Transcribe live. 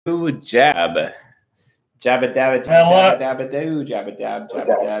Ooh, jab. Jabba dabba Hello. jabba dabba doo, jabba dab,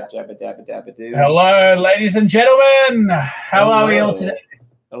 jabba dabba doo. Hello, ladies and gentlemen. How are we all today?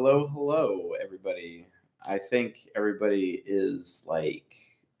 Hello, everybody. I think everybody is like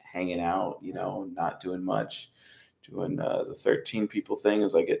hanging out, not doing much, doing the 13 people thing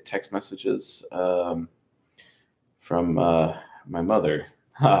as I get text messages from my mother.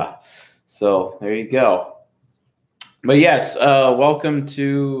 So there you go. But yes, welcome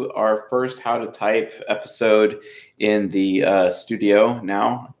to our first How to Type episode in the studio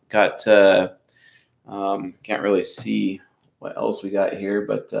now. Got, can't really see what else we got here,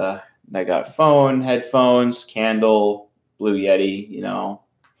 but I got phone, headphones, candle, Blue Yeti, You're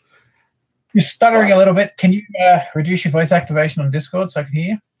stuttering a little bit. Can you reduce your voice activation on Discord so I can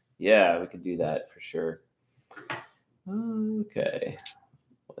hear you? Yeah, we can do that for sure. Okay,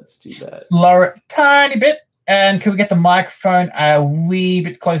 let's do that. Lower it a tiny bit. And can we get the microphone a wee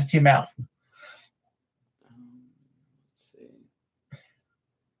bit closer to your mouth? Let's see.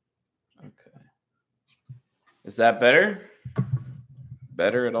 Okay. Is that better?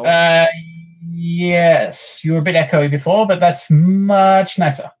 Better at all? Yes. You were a bit echoey before, but that's much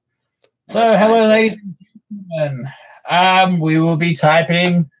nicer. Hello, ladies and gentlemen. We will be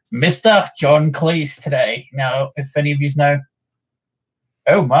typing Mr. John Cleese today. Now, if any of you know...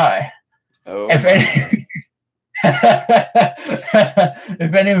 Oh, my. If any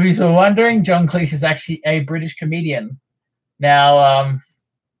of you were wondering, John Cleese is actually a British comedian. Now,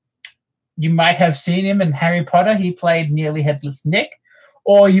 you might have seen him in Harry Potter. He played Nearly Headless Nick.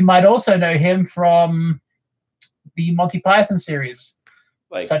 Or you might also know him from the Monty Python series,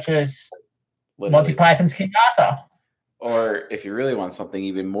 such as Monty Python's King Arthur. Or if you really want something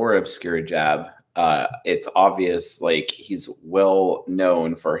even more obscure, Jab, it's obvious, he's well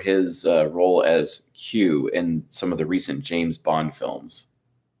known for his role as Q in some of the recent James Bond films.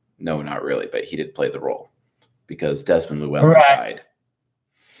 No, not really, but he did play the role because Desmond Llewellyn died.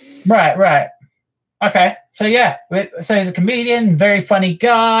 Right. Okay, so yeah, so he's a comedian, very funny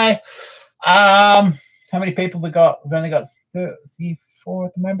guy. How many people we got? We've only got 34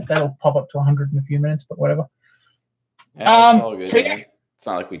 at the moment. That'll pop up to 100 in a few minutes, but whatever. Yeah, it's all good. So it's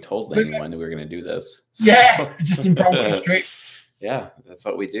not like we told anyone that we were going to do this. So. Yeah, just impromptu stream. Yeah, that's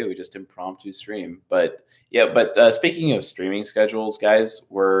what we do. We just impromptu stream. But speaking of streaming schedules, guys,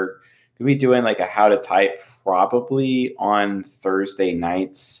 we're going to be doing a How to Type probably on Thursday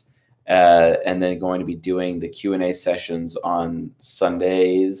nights, and then going to be doing the Q&A sessions on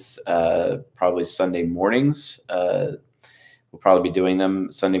Sundays, probably Sunday mornings. We'll probably be doing them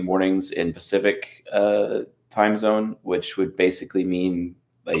Sunday mornings in Pacific time zone, which would basically mean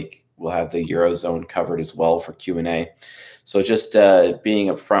we'll have the Eurozone covered as well for Q&A. So just being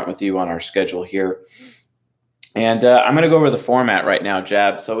upfront with you on our schedule here. And I'm going to go over the format right now,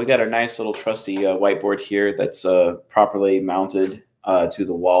 Jab. So we got our nice little trusty whiteboard here that's properly mounted to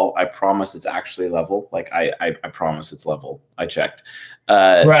the wall. I promise it's actually level. I promise it's level. I checked.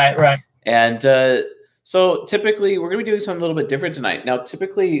 Right. And so typically we're going to be doing something a little bit different tonight. Now,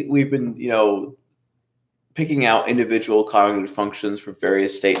 typically we've been, picking out individual cognitive functions for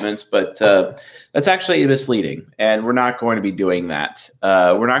various statements, but that's actually misleading, and we're not going to be doing that.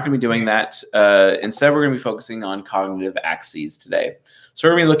 Instead, we're going to be focusing on cognitive axes today. So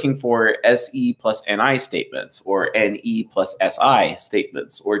we're going to be looking for SE plus NI statements, or NE plus SI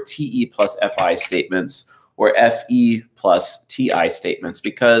statements, or TE plus FI statements, or FE plus TI statements,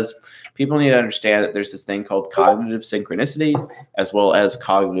 because people need to understand that there's this thing called cognitive synchronicity, as well as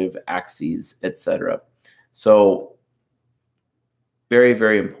cognitive axes, etc. So very,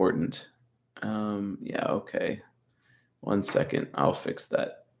 very important. Yeah, okay. 1 second. I'll fix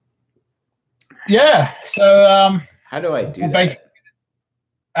that. Yeah. So how do I do that?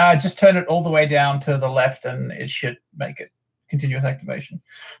 Just turn it all the way down to the left and it should make it continuous activation.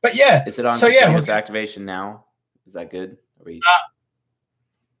 But yeah. Is it on continuous activation now? Is that good?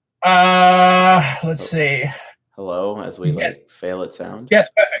 Let's see. Hello, as we fail at sound. Yes,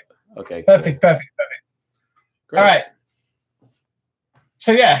 perfect. Okay. Perfect. Great. All right.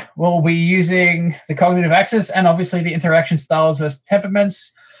 So yeah, we'll be using the cognitive axis and obviously the interaction styles versus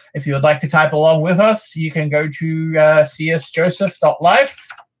temperaments. If you would like to type along with us, you can go to csjoseph.life,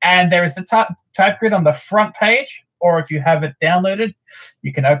 and there is the type grid on the front page, or if you have it downloaded,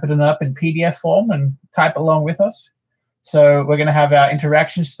 you can open it up in PDF form and type along with us. So we're going to have our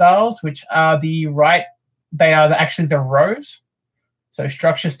interaction styles, which are they are actually the rows. So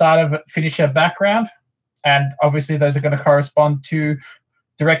structure, starter, finisher, background. And obviously those are going to correspond to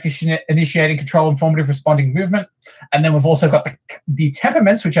direct initiating, control, informative, responding movement. And then we've also got the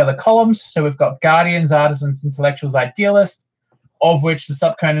temperaments, which are the columns. So we've got guardians, artisans, intellectuals, idealists. of which the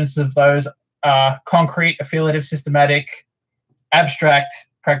subcomponents of those are concrete, affiliative, systematic, abstract,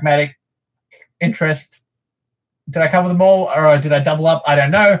 pragmatic, interest. Did I cover them all, or did I double up? I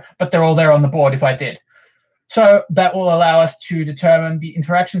don't know, but they're all there on the board if I did. So that will allow us to determine the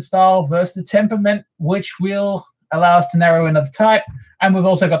interaction style versus the temperament, which will allow us to narrow in the type. And we've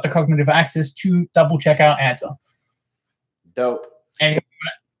also got the cognitive axis to double check our answer. Dope.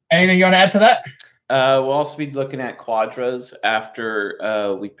 Anything you want to add to that? We'll also be looking at quadras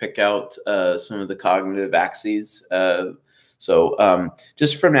after we pick out some of the cognitive axes. So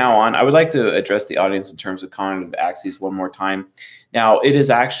just from now on, I would like to address the audience in terms of cognitive axes one more time. Now, it is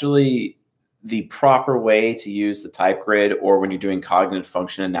actually the proper way to use the type grid, or when you're doing cognitive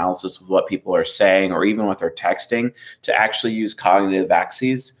function analysis with what people are saying, or even what they're texting, to actually use cognitive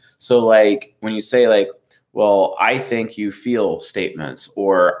axes. So like when you say like, well, I think you feel statements,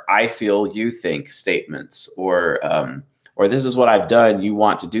 or I feel you think statements, or this is what I've done, you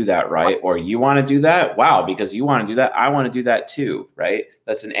want to do that, right? Or you want to do that? Wow, because you want to do that, I want to do that too, right?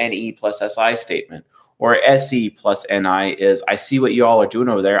 That's an NE plus SI statement. Or SE plus NI is, I see what you all are doing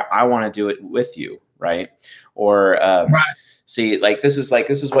over there, I want to do it with you, right? Or see, like this is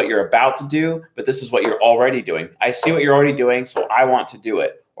what you're about to do, but this is what you're already doing. I see what you're already doing, so I want to do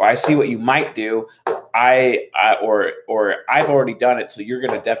it. Or I see what you might do, or I've already done it, so you're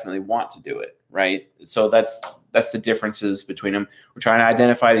going to definitely want to do it, right? So that's the differences between them. We're trying to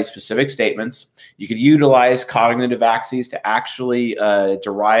identify these specific statements. You could utilize cognitive axes to actually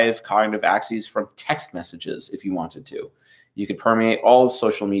derive cognitive axes from text messages if you wanted to. You could permeate all of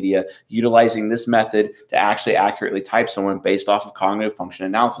social media utilizing this method to actually accurately type someone based off of cognitive function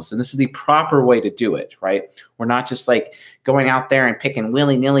analysis. And this is the proper way to do it, right? We're not just like going out there and picking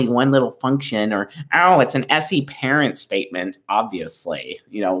willy-nilly one little function, or, oh, it's an SE parent statement, obviously.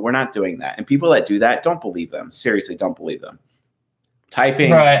 You know, we're not doing that. And people that do that, don't believe them. Seriously, don't believe them.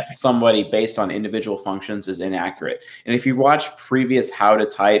 Typing somebody based on individual functions is inaccurate. And if you watch previous how to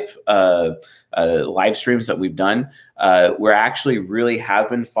type live streams that we've done, we're actually really have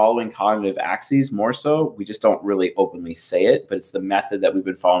been following cognitive axes more so. We just don't really openly say it, but it's the method that we've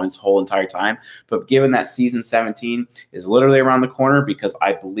been following this whole entire time. But given that season 17 is literally around the corner, because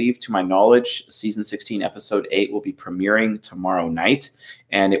I believe, to my knowledge, season 16, episode 8 will be premiering tomorrow night,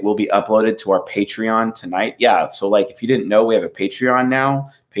 and it will be uploaded to our Patreon tonight. Yeah, so like if you didn't know, we have a Patreon now,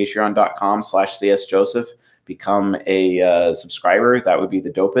 patreon.com/csjoseph. Become a subscriber. That would be the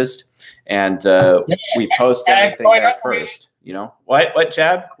dopest. And we post everything there first. You know what,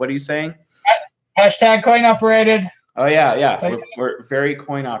 Jab? What are you saying? Hashtag coin operated. Oh yeah. So, we're very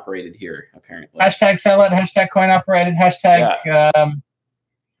coin operated here, apparently. Hashtag sell it. Hashtag coin operated. Hashtag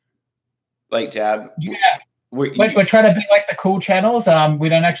like Jab. Yeah. We're trying to be like the cool channels. We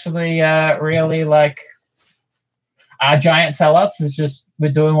don't actually really like our giant sellouts. It's just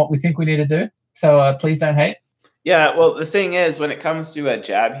we're doing what we think we need to do. So please don't hate. Yeah, well, the thing is, when it comes to a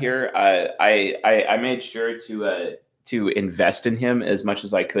Jab here, I made sure to invest in him as much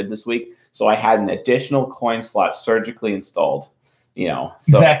as I could this week. So I had an additional coin slot surgically installed. You know,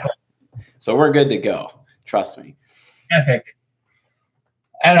 so, exactly. So we're good to go. Trust me. Perfect.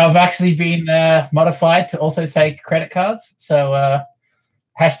 And I've actually been modified to also take credit cards. So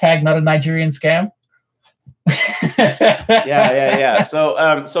hashtag not a Nigerian scam. yeah.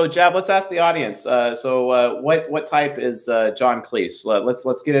 So Jab, let's ask the audience. What type is John Cleese?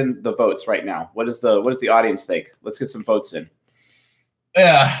 Let's get in the votes right now. What does the audience think? Let's get some votes in.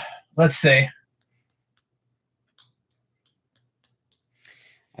 Yeah, let's see.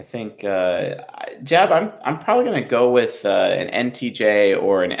 I think Jab, I'm probably gonna go with an NTJ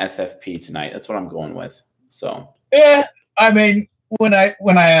or an SFP tonight. That's what I'm going with. So yeah, I mean when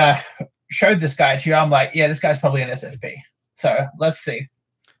I showed this guy to you, I'm like, yeah, this guy's probably an SFP. So let's see.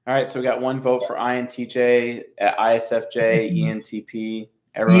 All right, so we got one vote for INTJ, ISFJ, ENTP.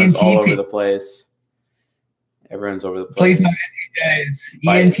 Everyone's all over the place. Everyone's over the place. Please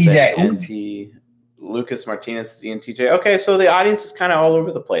no NTJs. ENTJ. Lucas Martinez is ENTJ. Okay, so the audience is kind of all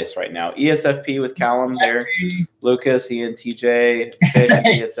over the place right now. ESFP with Callum there. Lucas, ENTJ,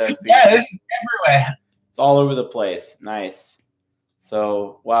 ESFP. Yeah, this is everywhere. It's all over the place. Nice.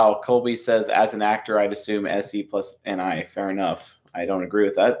 So, wow, Colby says, as an actor, I'd assume SE plus NI. Fair enough. I don't agree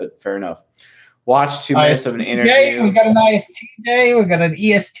with that, but fair enough. Watch 2 minutes of an interview. We got an ISTJ. We got an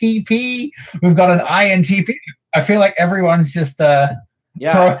ESTP. We've got an INTP. I feel like everyone's just throwing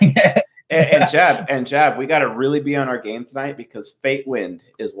it. And Jab, we got to really be on our game tonight because Fate Wind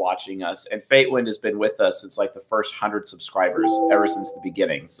is watching us, and Fate Wind has been with us since like the first 100 subscribers ever since the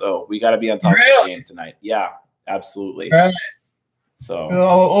beginning. So we got to be on top of the game tonight. Yeah, absolutely. Right.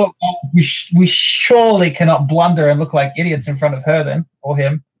 So we surely cannot blunder and look like idiots in front of her then, or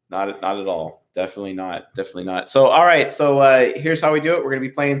him. not at all. Definitely not. Definitely not. So, all right. So here's how we do it. We're going to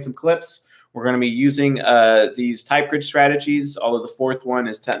be playing some clips. We're going to be using these type grid strategies, although the fourth one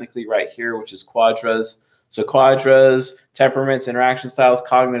is technically right here, which is quadras. So quadras, temperaments, interaction styles,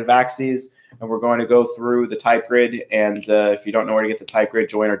 cognitive axes, and we're going to go through the type grid. And if you don't know where to get the type grid,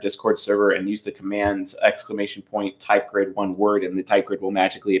 join our Discord server and use the command !type grid one word, and the type grid will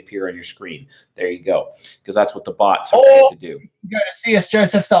magically appear on your screen. There you go, because that's what the bots are paid to do. Go to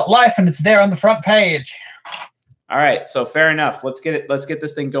csjoseph.life and it's there on the front page. All right, so fair enough. Let's get it. Let's get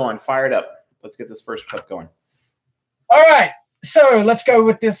this thing going. Fire it up. Let's get this first clip going. All right, so let's go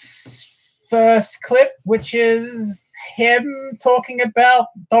with this first clip, which is him talking about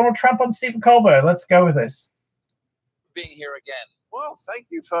Donald Trump on Stephen Colbert. Let's go with this. Being here again. Well, thank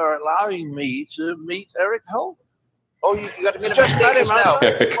you for allowing me to meet Eric Holder. Oh, you got to meet him. Just let him now. out.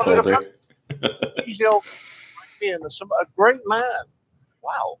 Eric Holder. He's a great man.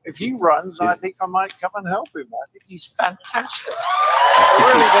 Wow. If he runs, I think I might come and help him. I think he's fantastic.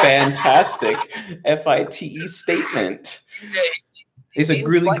 He's fantastic. FITE statement. He's a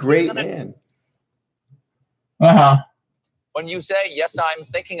really great man. When you say, yes, I'm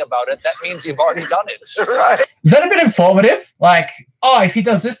thinking about it, that means you've already done it. Right. Is that a bit informative? Like, oh, if he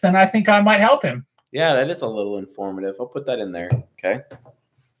does this, then I think I might help him. Yeah, that is a little informative. I'll put that in there. Okay.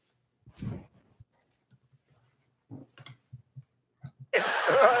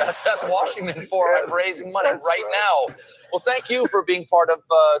 That's Washington for raising money right now. Well, thank you for being part of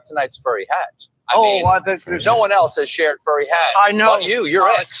tonight's furry hat. I mean, I think no one else has shared furry hat. I know. But you're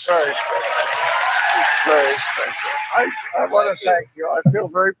it. It's very special. I want to thank you. I feel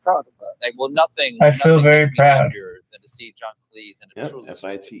very proud of that. Like, well, nothing. I feel nothing very makes me proud. happier than to see John Cleese and a truly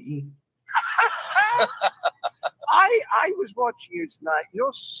FITE. I was watching you tonight.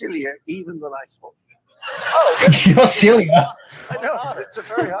 You're sillier even than I thought. Oh, You're silly. I know. It's a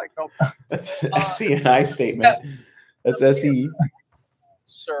very high compliment. That's SE and I statement. That's SE.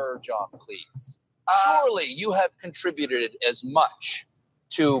 Sir John Cleese, surely you have contributed as much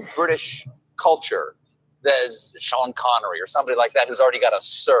to British culture as Sean Connery or somebody like that who's already got a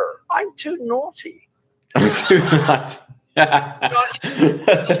sir. I'm too naughty. Do not.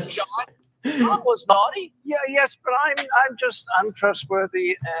 John was naughty. Yeah, yes, but I'm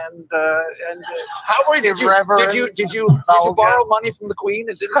untrustworthy and How were you? Did you borrow money from the Queen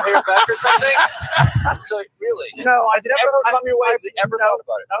and didn't pay her back or something? So really? No, I've never come your way. Has they ever thought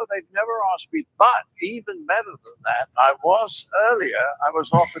about it? No, they've never asked me. But even better than that, I was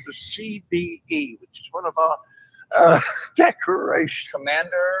offered a CBE, which is one of our decorations.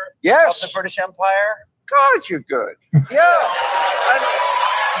 Commander Yes. of the British Empire. God, you're good. Yeah.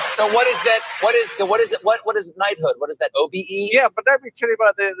 So what is that? What is knighthood? What is that? OBE? Yeah, but let me tell you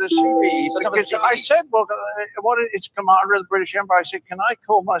about the CBE. So tell me Because the I CBE. said, well, it's Commander of the British Empire. I said, can I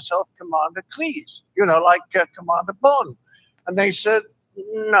call myself Commander Cleese? You know, like Commander Bond. And they said,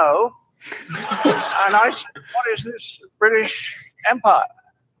 no. And I said, what is this British Empire?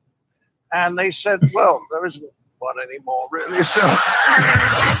 And they said, well, there isn't one anymore, really. So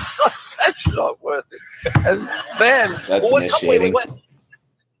that's not worth it. And then That's initiating.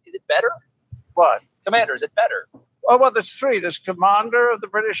 Is it better? what? Commander, is it better? Oh, well, there's three. There's Commander of the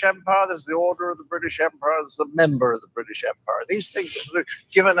British Empire, there's the Order of the British Empire, there's the Member of the British Empire. These things are sort of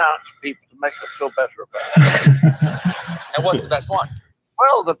given out to people to make them feel better about it. And what's the best one?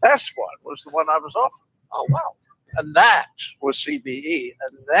 Well, the best one was the one I was offered. Oh, wow. And that was CBE.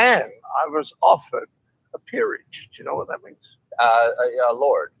 And then I was offered a peerage. Do you know what that means?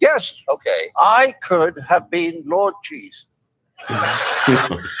 Lord. Yes. Okay. I could have been Lord Cheese.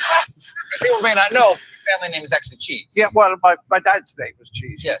 People may not know family name is actually Cheese. Yeah, well, my dad's name was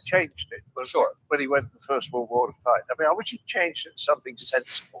Cheese. Yes. He changed it. But Sure. When he went to the First World War to fight. I mean, I wish he changed it to something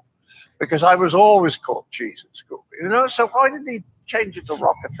sensible. Because I was always called Cheese at school. You know, so why didn't he change it to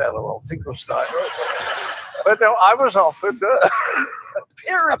Rockefeller or Finkelstein? But no, I was offered a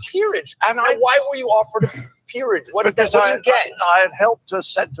A peerage. And why were you offered a peerage? What is that? Because What do you get? I had helped a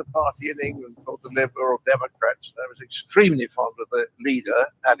centre party in England called the Liberal Democrats. And I was extremely fond of the leader,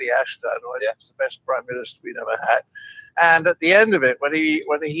 Paddy Ashton, who I think was the best prime minister we'd ever had. And at the end of it, when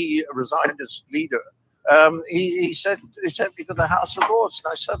he resigned as leader, he sent me to the House of Lords,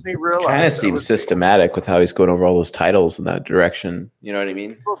 and I suddenly realized Kind of seems systematic with how he's going over all those titles in that direction. You know what I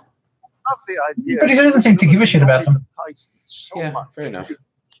mean? lovely idea. But he doesn't seem to give a shit about them. So Yeah, much. fair enough. Of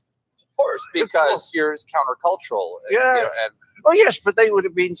course, because you're countercultural. Yeah. You know, and Oh yes, but they would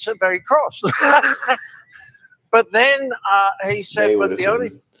have been so very cross. But then he said, They "But would the have only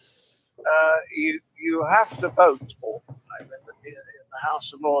been. you have to vote all the time." in the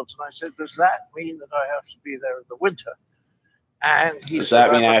House of Lords, and I said, "Does that mean that I have to be there in the winter?" And he Does said,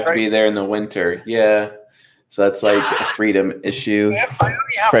 that mean "I'm I have to afraid be there in the winter? Yeah. So that's like a freedom issue. I only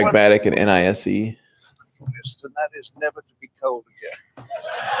have one Pragmatic and NISE. list, and that is never to be cold again."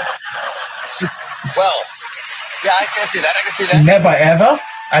 Well, yeah, I can see that. I can see that. Never ever.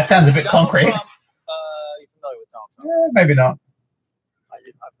 That sounds a bit Donald concrete. Trump, you're familiar with Donald Trump? Maybe not.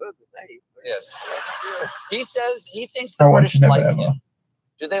 I've heard the name. Yes. He says he thinks the No one British should never like ever. him.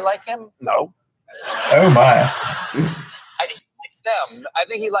 Do they like him? No. Oh my. He likes them. I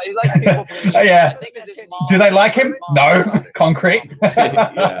think he likes people from the Oh, yeah. I think it's his mom. Do they like him? His mom No. about it. Concrete.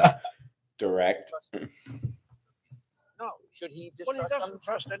 Yeah. Direct. No. Should he Well, he distrust them? doesn't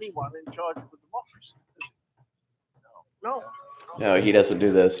trust anyone in charge of the democracy. No. No, he doesn't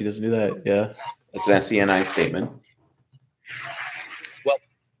do this. He doesn't do that. Yeah. It's an SCNI statement.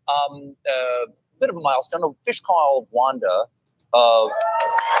 Bit of a milestone. A fish called Wanda.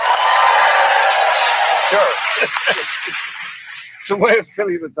 Sure. It's a way of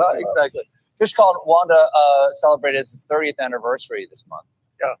filling the time. Exactly. Fish called Wanda celebrated its 30th anniversary this month.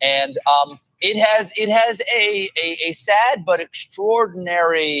 Yeah. And it has a sad but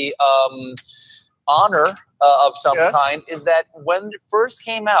extraordinary honor of some Yes. kind. Is that when it first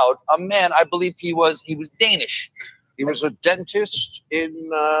came out, a man, I believe he was Danish. He was a dentist in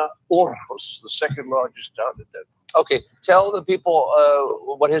Aarhus, the second largest town in Denmark. Okay, tell the people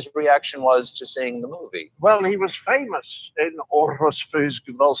what his reaction was to seeing the movie. Well, he was famous in Aarhus for his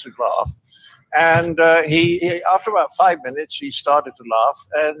convulsive laugh. And he after about 5 minutes, he started to laugh,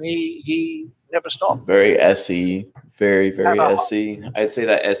 and he never stopped. Very SE. Very, very Uh-huh. SE. I'd say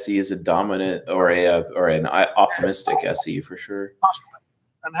that SE is a dominant or an optimistic SE for sure.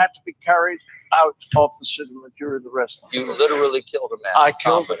 And had to be carried out of the cinema during the rest of the You movie. literally killed a man. I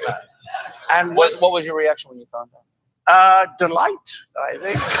killed the man. And What was your reaction when you found out? delight, I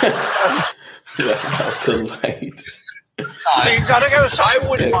think. Yeah, delight. You gotta go. I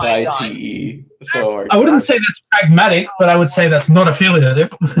wouldn't mind dying. FITE. So hard. I wouldn't say that's pragmatic, but I would say that's not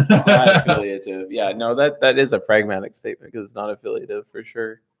affiliative. It's not affiliative. Yeah, no, that is a pragmatic statement because it's not affiliative for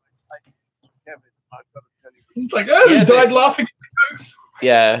sure. Kevin, I've got to tell you. It's like, oh, Yeah, he died laughing at the jokes.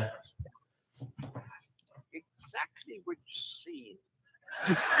 Yeah. Exactly which scene.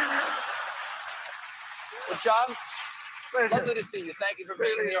 Well, John, lovely to see you. Thank you for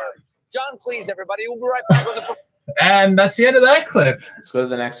being here. John, please, everybody. We'll be right back with the. And that's the end of that clip. Let's go to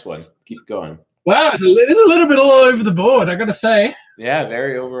the next one. Keep going. Wow, it's a little bit all over the board, I got to say. Yeah,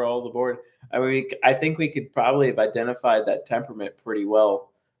 very overall the board. I mean, I think we could probably have identified that temperament pretty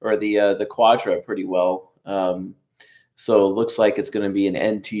well, or the quadra pretty well. So it looks like it's going to be an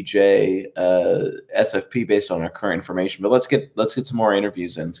NTJ SFP based on our current information. But let's get some more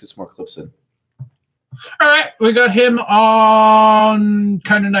interviews in. Let's get some more clips in. All right, we got him on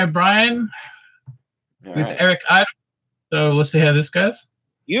Conan O'Brien All with right. Eric Idle. So let's see how this goes.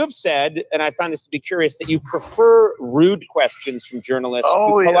 You have said, and I find this to be curious, that you prefer rude questions from journalists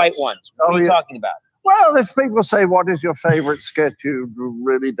Oh, to polite yes. ones. What Oh, are you yeah. talking about? Well, if people say, "What is your favorite sketch?" You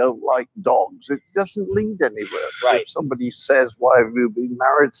really don't like dogs. It doesn't lead anywhere. Right. If somebody says, "Why have you been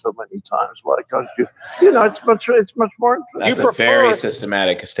married so many times? Why can't you?" You know, it's much more interesting. That's You a very prefer-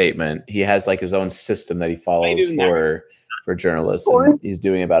 systematic statement. He has like his own system that he follows do that. for journalists, Or- and he's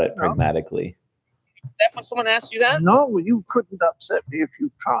doing about it pragmatically. That when someone asks you that? No, you couldn't upset me if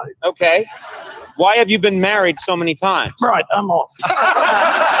you tried. Okay. Why have you been married so many times? Right, I'm off. Why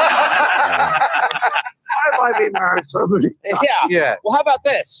have I been married so many times? Yeah. Yeah, Well, how about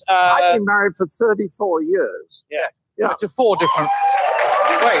this? I've been married for 34 years. Yeah. to 4 different.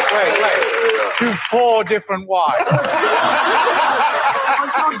 Wait. To 4 different wives.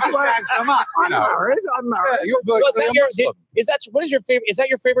 I'm married. I'm married. You're Well, is virtually that a your, Muslim. what is your favorite? Is that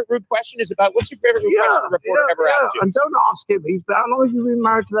your favorite rude question? Is about what's your favorite rude question the reporter ever asked you? And don't ask him. How long have you been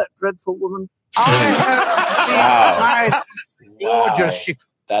married to that dreadful woman? Wow. Gorgeous. Wow.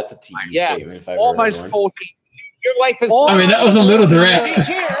 That's a TV Yeah. statement. If I've Almost heard one. 40. Your life is. I mean, that was a little direct. She's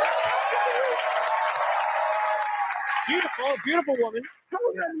here. Beautiful, beautiful woman.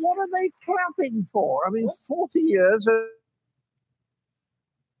 What are they clapping for? I mean, 40 years.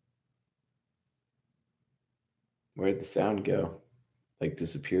 Where'd the sound go? Like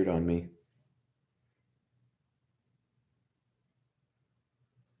disappeared on me.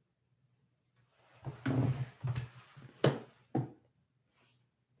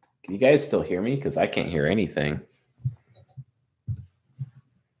 Can you guys still hear me? Because I can't hear anything.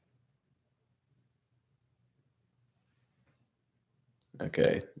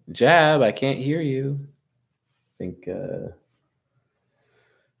 Okay. Jab, I can't hear you. I think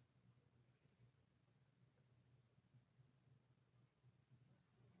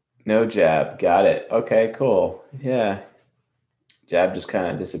No jab. Got it. Okay, cool. Yeah. Jab just kind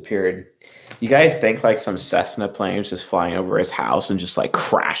of disappeared. You guys think like some Cessna plane's just flying over his house and just like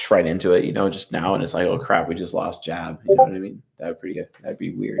crash right into it, just now, and it's like, oh crap, we just lost Jab. You know what I mean? That'd be pretty good. That'd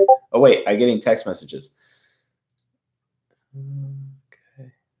be weird. Oh wait, I'm getting text messages.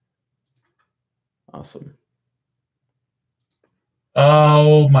 Okay. Awesome.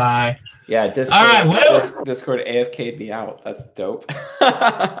 Oh my. Yeah, Discord. All right, well, Discord AFK'd me out. That's dope. All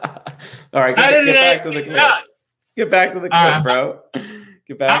right, get back to the clip. Get back to the clip, bro.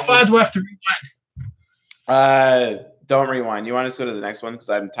 Get back. How far do I have to rewind? Don't rewind. You want to go to the next one because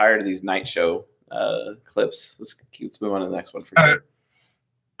I'm tired of these night show clips. Let's move on to the next one for sure.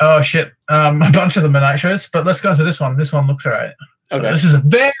 Oh shit! A bunch of them are night shows, but let's go to this one. This one looks alright. Okay. So this is a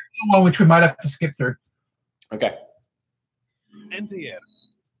very long one, which we might have to skip through. Okay. NTN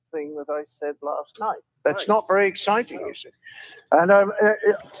thing that I said last night. That's not very exciting, you see. And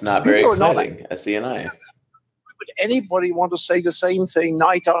it's not very exciting. SENI. Would anybody want to say the same thing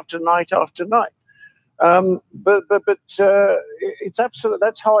night after night after night? But it's absolute.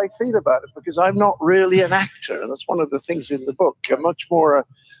 That's how I feel about it, because I'm not really an actor, and that's one of the things in the book. I'm much more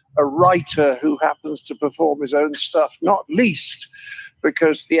a writer who happens to perform his own stuff, not least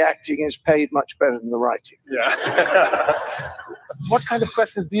because the acting is paid much better than the writing. Yeah. What kind of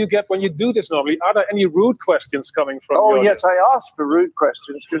questions do you get when you do this normally? Are there any rude questions coming from the audience? Yes, I asked for rude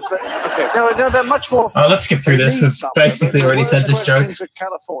questions because no, they're much more fun. Let's skip through this. We've basically already said this joke.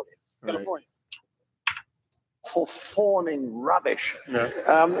 California. For fawning rubbish.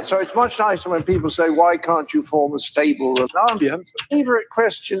 Yeah. So it's much nicer when people say, why can't you form a stable Ronaldian? Favorite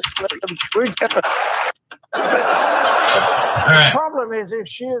question. The problem is, if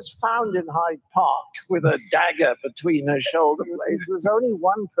she is found in Hyde Park with a dagger between her shoulder blades, there's only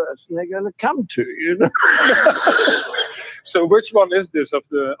one person they're going to come to, So which one is this of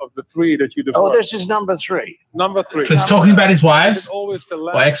the three that you developed? Oh, this is number 3. Number 3. So he's talking about his wives always the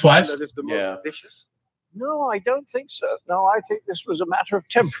last or ex-wives? that is the most vicious. No, I don't think so. No, I think this was a matter of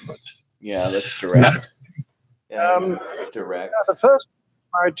temperament. Yeah, that's direct. Yeah, direct. The first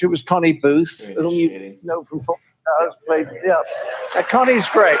married to was Connie Booth, whom you know from Fox. Connie's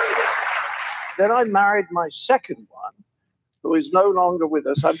great. Then I married my second one, who is no longer with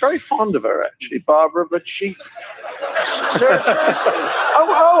us. I'm very fond of her, actually, Barbara, but she... I'm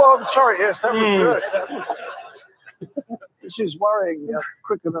sorry. Yes, that was good. This is worrying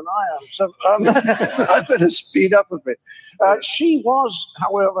quicker than I am, so I better speed up a bit. She was,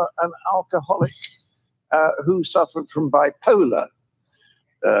 however, an alcoholic who suffered from bipolar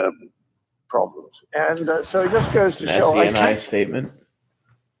problems, and so it just goes to show. SENI statement.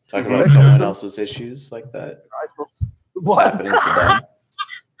 Talk about someone else's issues like that. What's happening to them?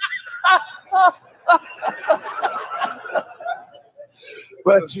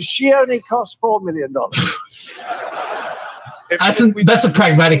 But she only cost $4 million. That's a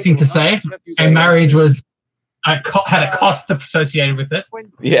pragmatic thing to say. A marriage was had a cost associated with it.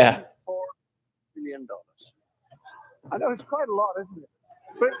 Yeah. $4 million. I know it's quite a lot, isn't it?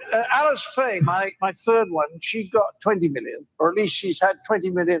 But Alice Faye, my third one, she got 20 million, or at least she's had 20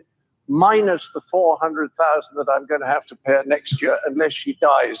 million minus the 400,000 that I'm going to have to pay her next year, unless she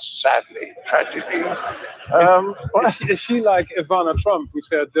dies sadly, tragically. Is she like Ivana Trump, who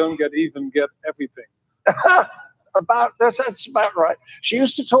said, "Don't get even, get everything"? That's about right. She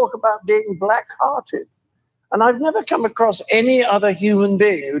used to talk about being black-hearted, and I've never come across any other human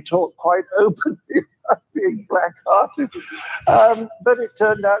being who talked quite openly about being black-hearted. But it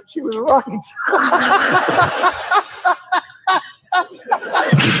turned out she was right.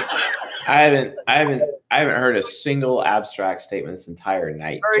 I haven't heard a single abstract statement this entire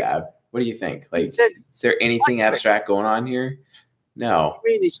night, Jab. What do you think? Like, is there anything abstract going on here? No.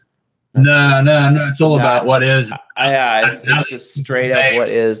 No. It's all about what is. It's just straight up what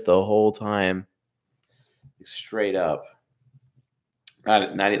is the whole time. Straight up.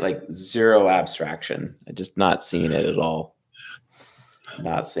 Not like zero abstraction. I just not seeing it at all.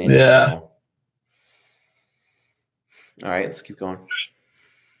 Not seeing it at all. All right, let's keep going.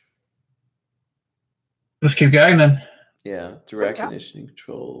 Let's keep going then. Yeah, direct conditioning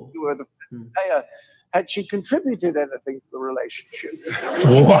control. You were the payer. Had she contributed anything to the relationship?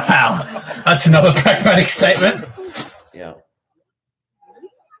 Wow, that's another pragmatic statement. Yeah.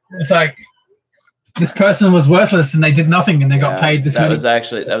 It's like this person was worthless and they did nothing and they got paid this money.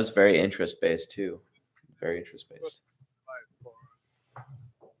 That was very interest based too. Very interest based.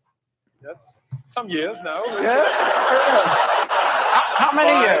 Yes. Some years now. Yeah. How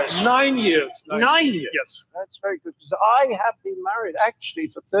many years? 9 years. 9 years. Yes. That's very good. Because I have been married actually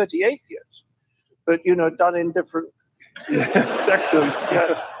for 38 years. But, done in different sections.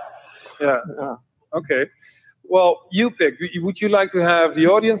 Yes. Yeah. Okay. Well, you pick. Would you like to have the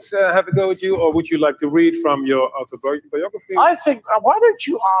audience have a go at you, or would you like to read from your autobiography? I think, why don't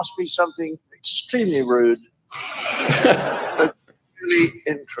you ask me something extremely rude, but really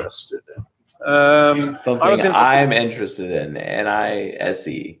interested in? Something I'm interested in.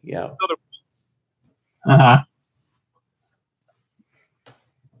 NISE. Yeah. Let's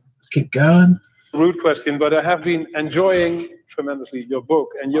keep going. Rude question, but I have been enjoying tremendously your book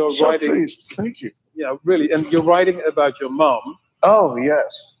and your writing. Pleased. Thank you. Yeah, really. And you're writing about your mom. Oh,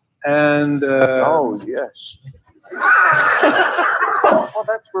 yes. And oh, yes. Well,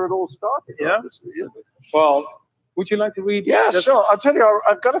 that's where it all started. Yeah. Obviously, isn't it? Well, would you like to read? Yeah, sure. I'll tell you,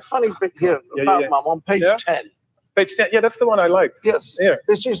 I've got a funny bit here about Mum on page 10. Page 10. Yeah, that's the one I liked. Yes. Here.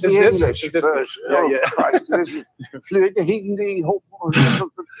 This is the English version. Yeah, Oh, yeah. Christ. It isn't fluid.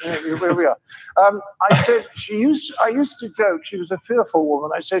 Where we are. I said I used to joke, she was a fearful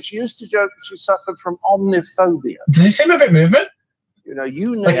woman. I said she used to joke she suffered from omniphobia. Does he seem a bit movement? You know,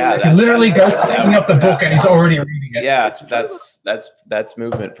 you know. Like, he literally goes to picking up the book and he's already reading it. Yeah, that's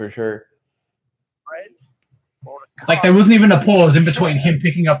movement for sure. Like there wasn't even a pause in between him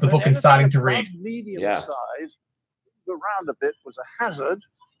picking up the book and starting to read. Medium size, around a bit was a hazard,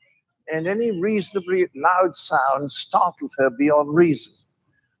 and any reasonably loud sound startled her beyond reason.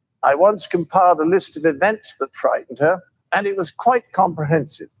 I once compiled a list of events that frightened her, and it was quite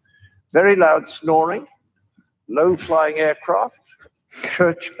comprehensive. Very loud snoring, low-flying aircraft,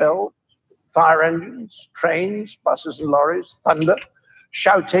 church bells, fire engines, trains, buses and lorries, thunder,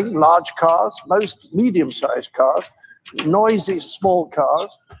 shouting, large cars, most medium-sized cars, noisy small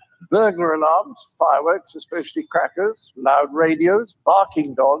cars, burglar alarms, fireworks, especially crackers, loud radios,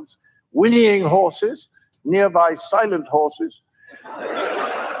 barking dogs, whinnying horses, nearby silent horses,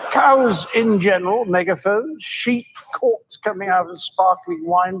 cows in general, megaphones, sheep, corks coming out of sparkling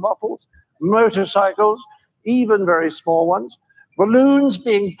wine bottles, motorcycles, even very small ones, balloons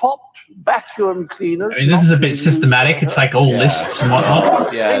being popped, vacuum cleaners. I mean, this is a bit systematic. It's like all lists and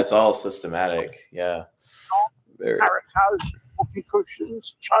whatnot. Yeah, it's all systematic. Yeah. Parrot houses, whoopee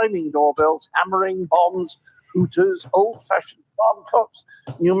cushions, chiming doorbells, hammering bombs, hooters, old-fashioned alarm clocks,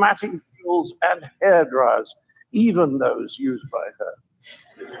 pneumatic wheels, and hairdryers, even those used by her.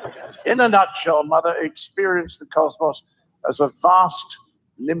 In a nutshell, Mother experienced the cosmos as a vast,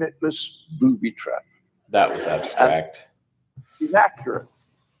 limitless booby trap. That was abstract. Inaccurate.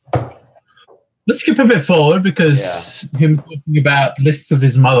 Let's skip a bit forward because him talking about lists of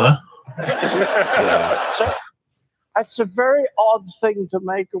his mother. So that's a very odd thing to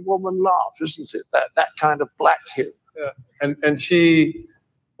make a woman laugh, isn't it? That kind of black humor. Yeah. And she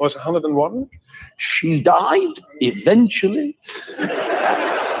was 101? She died eventually.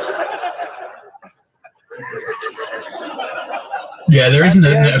 Yeah, there isn't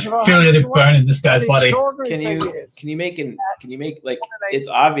an affiliative bone in this guy's body. Can you make like, it's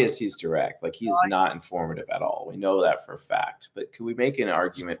obvious he's direct, like he's not informative at all. We know that for a fact. But can we make an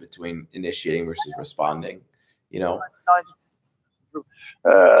argument between initiating versus responding? You know,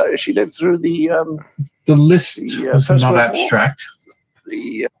 she lived through the list was not abstract.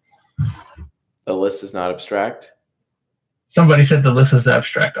 The list is not abstract. Somebody said the list was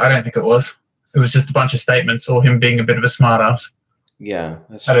abstract. I don't think it was. It was just a bunch of statements or him being a bit of a smartass. Yeah,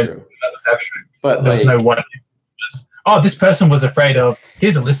 that's true. That was abstract. But there was no what. Oh, this person was afraid of.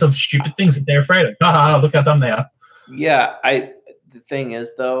 Here's a list of stupid things that they're afraid of. Look how dumb they are. Yeah, the thing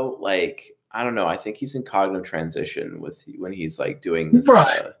is though, like, I don't know. I think he's in cognitive transition with when he's like doing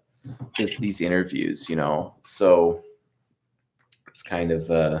this, these interviews, you know. So it's kind of.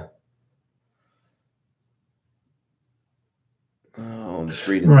 I'm just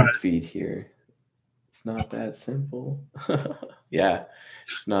reading his feed here. It's not that simple. Yeah,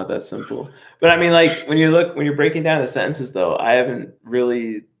 it's not that simple. But I mean, like when you're breaking down the sentences, though, I haven't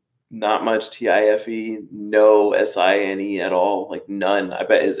really not much TIFE, no SINE at all, like none. I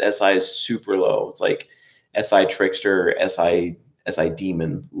bet his SI is super low. It's like SI trickster, SI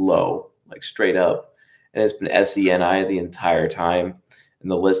demon low, like straight up. And it's been SENI the entire time. And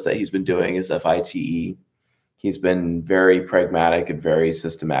the list that he's been doing is FITE. He's been very pragmatic and very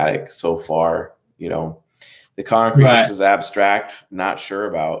systematic so far. You know, the concrete versus abstract, not sure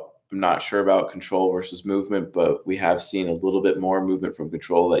about. I'm not sure about control versus movement, but we have seen a little bit more movement from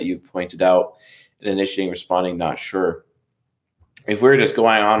control that you've pointed out. And initiating, responding, not sure. If we're just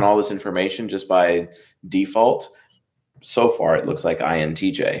going on all this information just by default, so far it looks like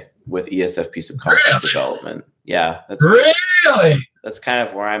INTJ with ESFP subconscious development. Yeah, that's that's kind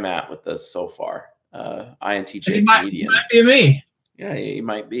of where I'm at with this so far. INTJ comedian. Might be me. Yeah, he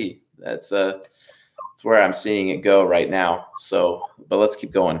might be. That's where I'm seeing it go right now. So, but let's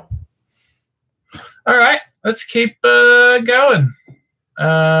keep going. All right, let's keep going.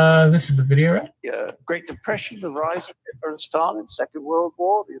 This is the video, right? Great Depression, the rise of Hitler and Stalin, Second World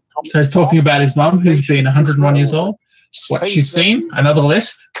War, the atomic So he's talking about his mum, who's been 101 years old. What she's seen, another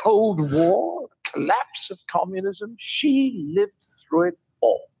list. Cold War, collapse of communism. She lived through it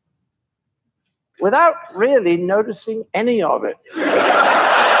all without really noticing any of it.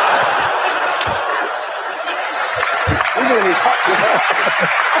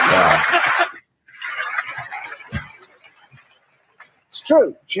 It's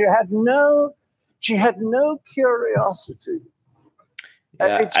true. She had no curiosity.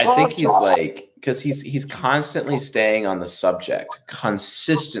 Yeah, It's I think hard he's to- like, because he's constantly staying on the subject,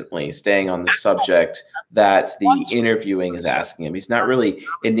 consistently staying on the subject that the interviewing is asking him. He's not really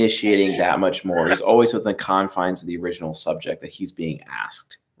initiating that much more. He's always within the confines of the original subject that he's being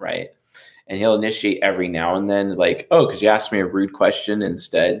asked, right? And he'll initiate every now and then, like, oh, because you asked me a rude question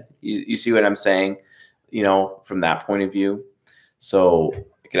instead. You see what I'm saying? You know, from that point of view. So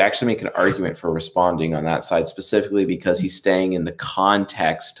I could actually make an argument for responding on that side, specifically because he's staying in the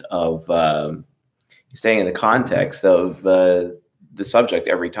context of the subject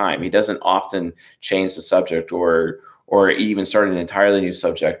every time. He doesn't often change the subject or even start an entirely new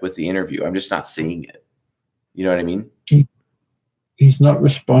subject with the interview. I'm just not seeing it. You know what I mean? He's not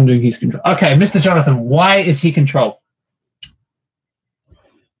responding. He's control. Okay, Mr. Jonathan, why is he control?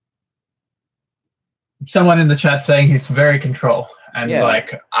 Someone in the chat saying he's very control, and Yeah.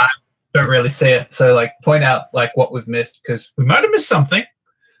 like I don't really see it. So like point out like what we've missed, because we might have missed something.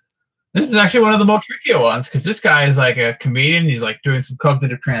 This is actually one of the more trickier ones, because this guy is like a comedian. He's like doing some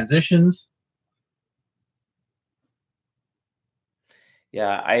cognitive transitions.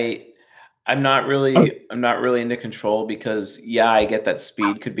 Yeah, I'm not really into control, because yeah, I get that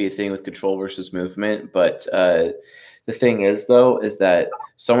speed could be a thing with control versus movement, but the thing is though is that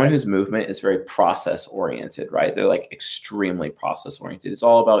someone whose movement is very process oriented, right? They're like extremely process oriented. It's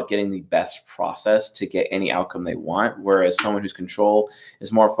all about getting the best process to get any outcome they want, whereas someone whose control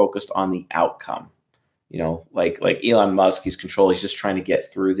is more focused on the outcome. You know, like Elon Musk, he's control. He's just trying to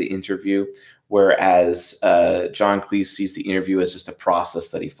get through the interview. Whereas John Cleese sees the interview as just a process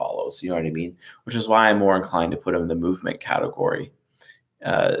that he follows. You know what I mean? Which is why I'm more inclined to put him in the movement category,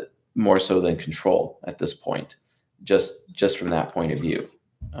 more so than control at this point. Just from that point of view.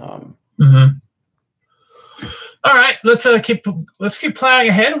 All right, let's keep plowing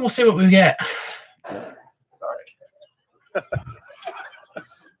ahead, and we'll see what we get.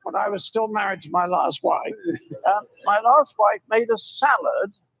 When I was still married to my last wife made a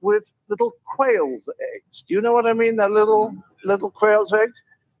salad with little quail's eggs. Do you know what I mean? They're little quail's eggs.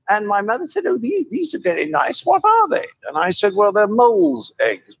 And my mother said, "Oh, these are very nice. What are they?" And I said, "Well, they're mole's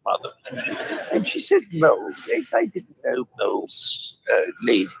eggs, Mother." And she said, "Mole's eggs? I didn't know moles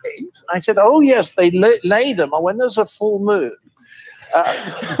laid eggs." I said, "Oh, yes, they lay them when there's a full moon."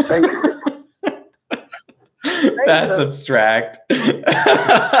 That's abstract.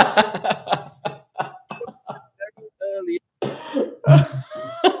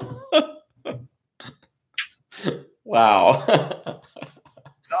 Wow.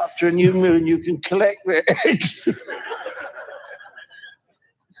 After a new moon, you can collect the eggs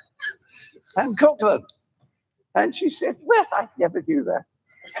and cook them. And she said, "Well, I never do that."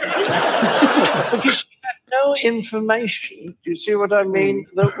 Because she had no information, do you see what I mean,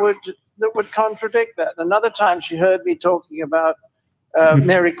 that would contradict that. Another time she heard me talking about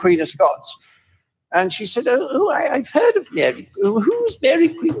Mary Queen of Scots. And she said, "Oh, I've heard of Mary. Who's Mary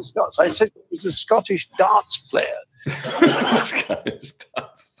Queen of Scots?" I said, "It was a Scottish darts player." Scottish darts player.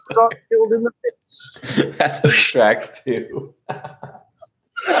 Got killed in the pits. That's abstract too.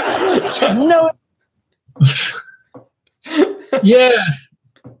 No. Yeah.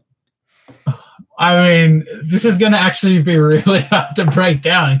 I mean, this is going to actually be really hard to break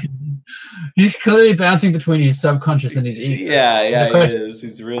down. He's clearly bouncing between his subconscious and his ego. Yeah, he is.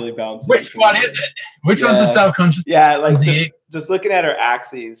 He's really bouncing. Which one is it? Which one's the subconscious? Yeah, like just looking at our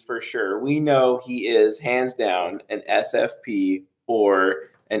axes for sure, we know he is hands down an SFP or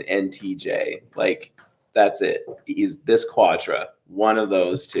an NTJ. Like, that's it. He's this quadra, one of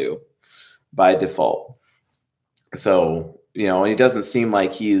those two by default. So, you know, and he doesn't seem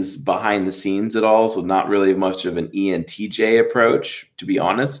like he's behind the scenes at all. So not really much of an ENTJ approach, to be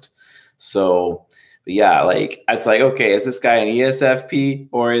honest. So, but yeah, like, it's like, okay, is this guy an ESFP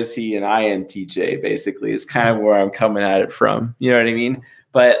or is he an INTJ? Basically, is kind of where I'm coming at it from. You know what I mean?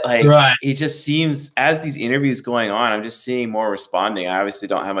 But like, He just seems, as these interviews going on, I'm just seeing more responding. I obviously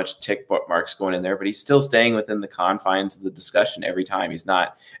don't have much tick marks going in there, but he's still staying within the confines of the discussion every time. He's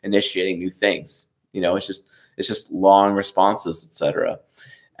not initiating new things. You know, it's just long responses, etc.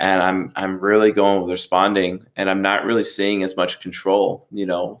 and I'm really going with responding, and I'm not really seeing as much control, you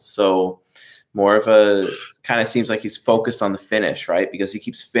know. So more of a kind of seems like he's focused on the finish, right? Because he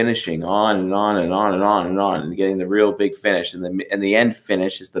keeps finishing on and on and on and on and on and getting the real big finish, and the end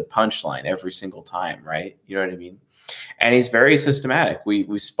finish is the punchline every single time, right? You know what I mean? And he's very systematic.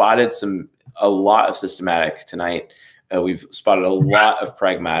 We spotted a lot of systematic tonight. We've spotted a lot of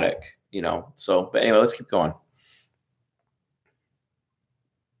pragmatic, you know. So, but anyway, let's keep going.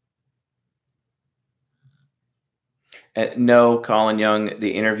 No, Colin Young,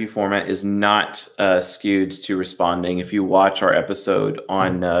 the interview format is not skewed to responding. If you watch our episode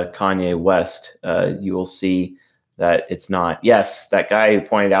on Kanye West, you will see that it's not. Yes, that guy who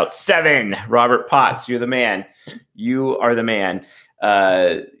pointed out 7, Robert Potts, you're the man. You are the man.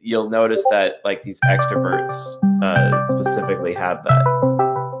 You'll notice that like these extroverts specifically have that.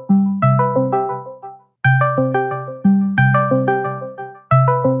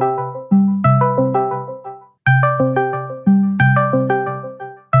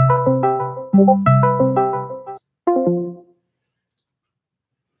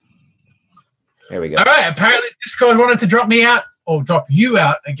 There we go. All right. Apparently, Discord wanted to drop me out or drop you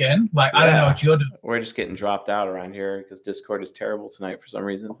out again. Like, I don't know what you're doing. We're just getting dropped out around here because Discord is terrible tonight for some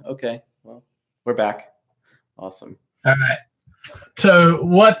reason. Okay. Well, we're back. Awesome. All right. So,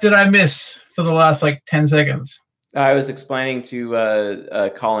 what did I miss for the last like 10 seconds? I was explaining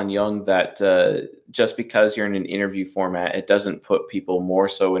to Colin Young that just because you're in an interview format, it doesn't put people more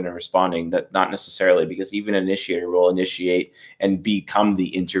so into responding. That not necessarily, because even an initiator will initiate and become the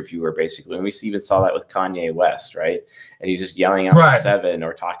interviewer, basically. And we even saw that with Kanye West, right? And he's just yelling out 7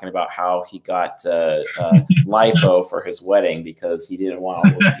 or talking about how he got lipo for his wedding because he didn't want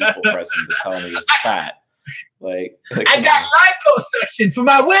all those people present to tell him he was fat. Like I got liposuction for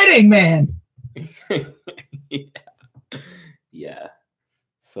my wedding, man. Yeah.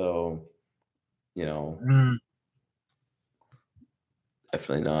 So, you know,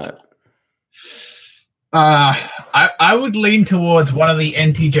 definitely not. I would lean towards one of the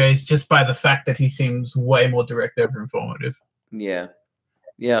NTJs just by the fact that he seems way more direct over informative. Yeah.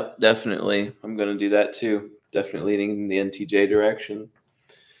 Yeah, definitely. I'm going to do that too. Definitely leaning in the NTJ direction.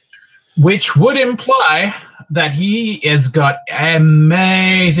 Which would imply that he has got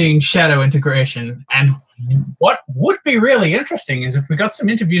amazing shadow integration. And what would be really interesting is if we got some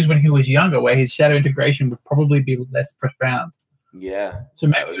interviews when he was younger where his shadow integration would probably be less profound. Yeah. So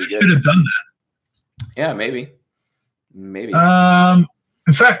maybe we should have done that. Yeah, maybe. Maybe. In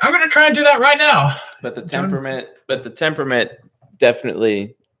fact, I'm going to try and do that right now. But the temperament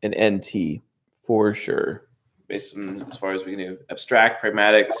definitely an NT for sure. Based on as far as we can do. Abstract,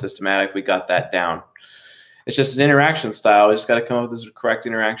 pragmatic, systematic, we got that down. It's just an interaction style. We just got to come up with this correct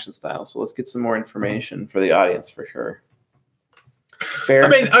interaction style. So let's get some more information for the audience for sure. I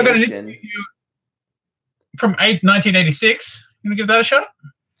mean, I got an interview from 1986. You want to give that a shot?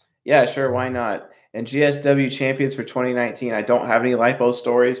 Yeah, sure. Why not? And GSW champions for 2019. I don't have any lipo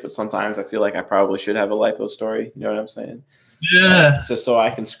stories, but sometimes I feel like I probably should have a lipo story. You know what I'm saying? Yeah. So I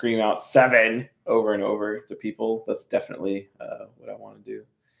can scream out 7 over and over to people. That's definitely what I want to do.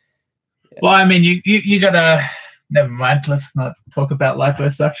 Yeah. Well, I mean, you gotta. Never mind. Let's not talk about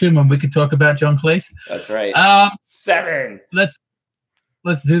liposuction when we can talk about John Cleese. That's right. 7. Let's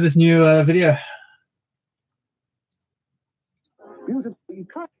do this new video.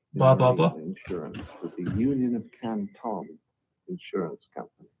 Blah blah blah. Insurance with the Union of Canton Insurance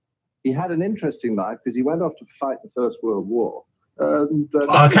Company. He had an interesting life because he went off to fight the First World War.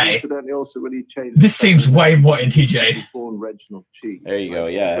 Okay. Incidentally, also when he changed. This seems way more NTJ. Born Reginald Cheek. There you go.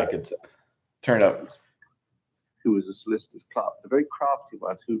 Yeah, I could turn up. Who was a solicitor's clerk, a very crafty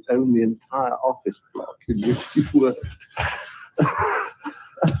one, who owned the entire office block in which he worked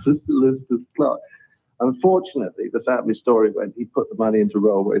as a solicitor's clerk. Unfortunately, the family story went he put the money into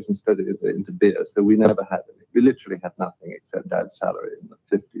railways instead of into beer, so we never had any. We literally had nothing except Dad's salary in the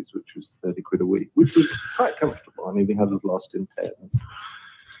 50s, which was 30 quid a week, which was quite comfortable. I mean, we had a lost in 10.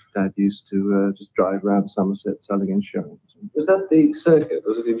 Dad used to just drive around Somerset selling insurance. Was that the circuit?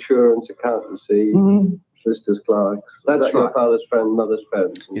 Was it insurance, accountancy, solicitor's clerks? That's your father's friend, mother's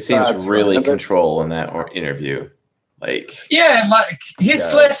friend. He seems really control in that interview. Like, yeah, like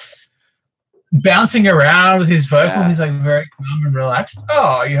he's less bouncing around with his vocal. Yeah. He's like very calm and relaxed.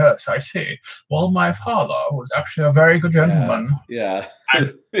 Oh, yes, I see. Well, my father was actually a very good gentleman. Yeah.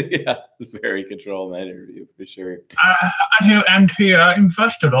 Yeah, very control in that interview for sure. And he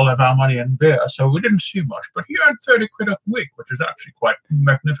invested all of our money in beer, so we didn't see much. But he earned 30 quid a week, which is actually quite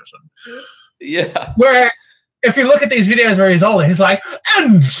magnificent. Yeah. Whereas if you look at these videos where he's older, he's like,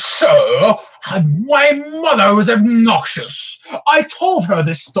 and so my mother was obnoxious. I told her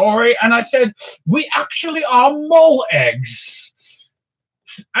this story and I said, we actually are mole eggs.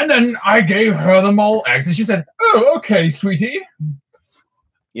 And then I gave her the mole eggs and she said, oh, okay, sweetie.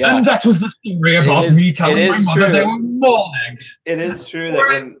 Yeah. And that was the story about me telling my mother they were mole eggs. It is true that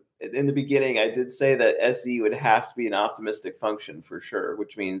when, in the beginning, I did say that SE would have to be an optimistic function for sure,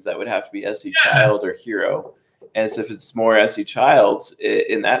 which means that would have to be SE child or hero. And so if it's more SE child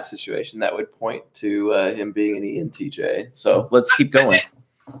in that situation, that would point to him being an ENTJ. So let's keep going.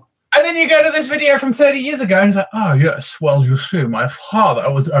 And then you go to this video from 30 years ago and it's like, oh, yes, well, you see, my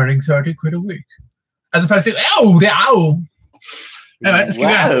father was earning 30 quid a week. As opposed to, oh, the owl. Anyway, let's keep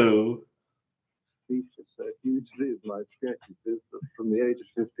going. So hugely in my sketches is that from the age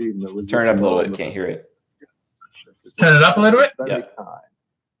of 15 there was turn it up a little bit, can't hear it. Turn it up a little bit? Yeah.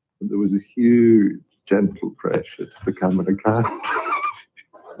 There was a huge gentle pressure to become an accountant.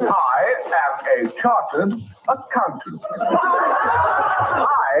 I am a chartered accountant.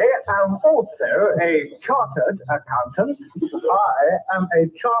 I am also a chartered accountant. I am a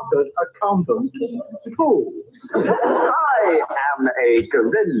chartered accountant too. I am a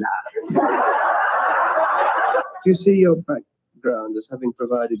gorilla. Do you see your background as having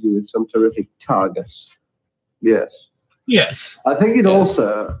provided you with some terrific targets? Yes. Yes. I think it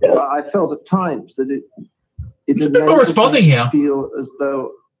also, I felt at times that it responding here. Feel as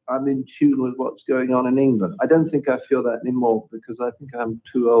though I'm in tune with what's going on in England. I don't think I feel that anymore because I think I'm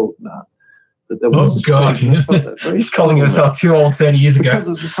too old now. But there was God. He's calling himself too old 30 years ago.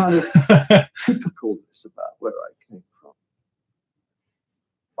 Because there's a kind of typicalness about where I came from.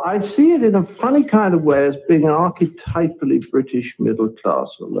 I see it in a funny kind of way as being archetypally British middle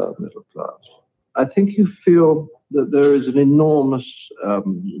class or lower middle class. I think you feel that there is an enormous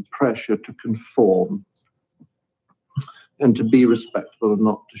pressure to conform and to be respectful and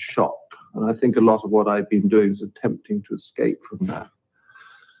not to shock. And I think a lot of what I've been doing is attempting to escape from that.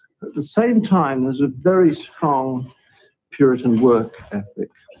 At the same time, there's a very strong Puritan work ethic.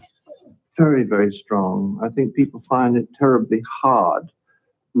 Very, very strong. I think people find it terribly hard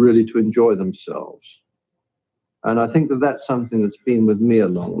really to enjoy themselves. And I think that that's something that's been with me a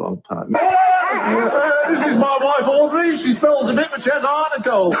long, long time. This is my wife, Audrey. She spells a bit, but she has an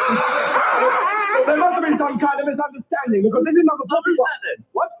article. There must have been some kind of misunderstanding because this is not the proper one. Then?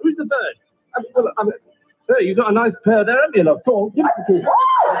 What? Who's the bird? Hey, you've got a nice pair there, haven't you, love? Talk. What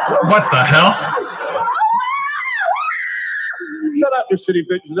the hell? Shut up, you silly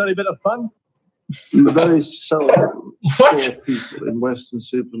bitch. Is that any bit of fun? Very seldom saw people in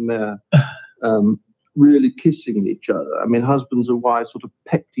Weston-super-Mare really kissing each other. I mean, husbands and wives sort of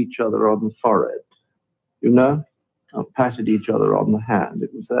pecked each other on the forehead, you know, or patted each other on the hand.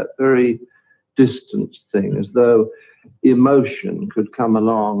 It was that very distant thing, as though emotion could come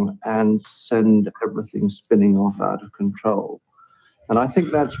along and send everything spinning off out of control. And I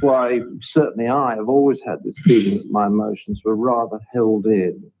think that's why, certainly I have always had this feeling that my emotions were rather held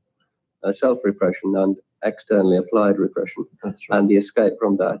in. Self-repression and externally applied repression. That's right. And the escape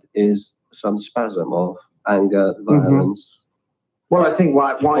from that is some spasm of anger, violence. Well, I think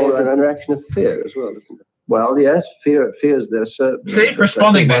why or an reaction of fear as well, isn't it? Well, yes, fears there certainly. See,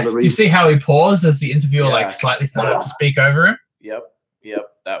 responding there. Do you see how he paused as the interviewer like slightly started to speak over him? Yep,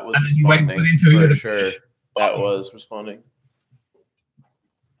 that was and then you went with the interviewer for sure. That was responding.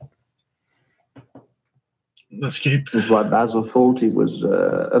 Let's keep. That's why Basil Fawlty was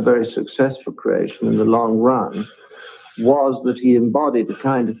a very successful creation in the long run, was that he embodied the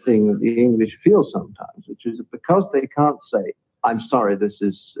kind of thing that the English feel sometimes, which is that because they can't say, I'm sorry, this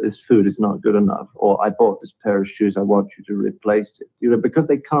food is not good enough, or I bought this pair of shoes, I want you to replace it. You know, because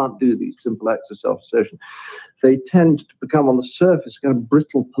they can't do these simple acts of self-assertion, they tend to become on the surface kind of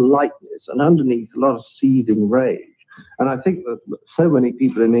brittle politeness and underneath a lot of seething rage. And I think that so many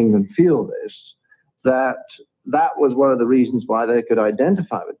people in England feel this, that was one of the reasons why they could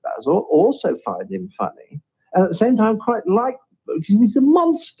identify with Basil, also find him funny, and at the same time quite like him, because he's a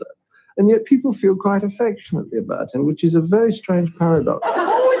monster. And yet people feel quite affectionately about him, which is a very strange paradox.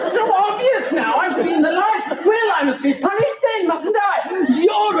 Oh, it's so obvious now. I've seen the light. Well, I must be punished then, mustn't I?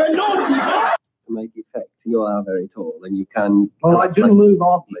 You're a naughty boy. To make effect, you are very tall, and you can... Well, I do move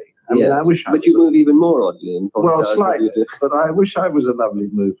oddly. I mean, I wish but you move even more oddly. Well, slightly, but I wish I was a lovely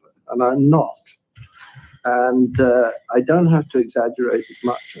mover, and I'm not. And I don't have to exaggerate as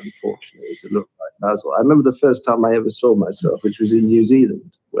much, unfortunately, to look like Basil. I remember the first time I ever saw myself, which was in New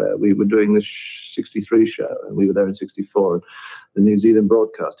Zealand, where we were doing this 63 show, and we were there in 64, and the New Zealand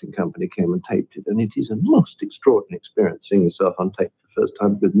Broadcasting Company came and taped it, and it is a most extraordinary experience seeing yourself on tape for the first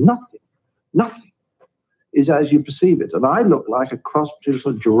time, because nothing is as you perceive it. And I looked like a cross between a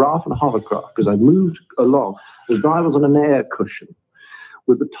sort of giraffe and a hovercraft because I moved along as though I was on an air cushion,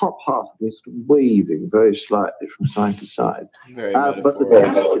 with the top half of me sort of waving very slightly from side to side. Very but the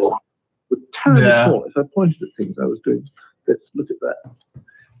metaphorical. were terribly tall. If I pointed at things, I was doing this. Look at that.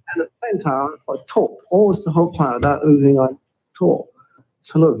 And at the same time, I talked almost the whole time without moving. I talked.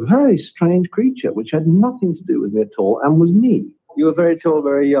 So a very strange creature, which had nothing to do with me at all, and was me. You were very tall,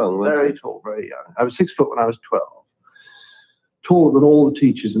 very young, weren't Very tall, very young. I was 6 foot when I was 12. Taller than all the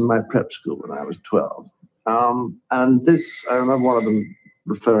teachers in my prep school when I was 12. And this, I remember one of them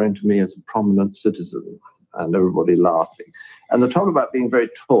referring to me as a prominent citizen, and everybody laughing. And the trouble about being very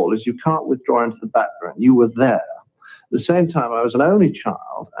tall is you can't withdraw into the background. You were there. At the same time, I was an only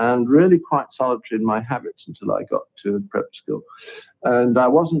child and really quite solitary in my habits until I got to prep school. And I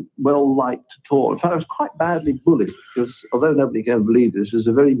wasn't well liked at all. In fact, I was quite badly bullied because, although nobody can believe this, was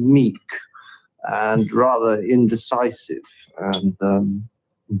a very meek and rather indecisive and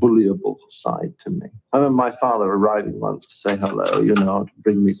bullyable side to me. I remember my father arriving once to say hello, you know, to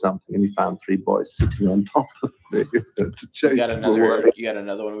bring me something, and he found 3 boys sitting on top of me to chase You got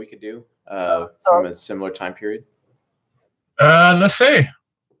another one we could do from a similar time period? Let's see.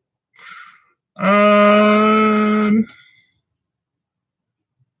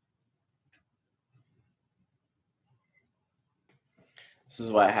 This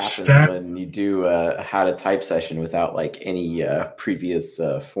is what happens when you do a how to type session without like any previous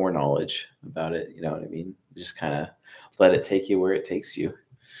foreknowledge about it. You know what I mean? Just kind of let it take you where it takes you.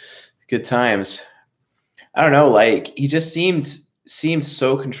 Good times. I don't know. Like he just seemed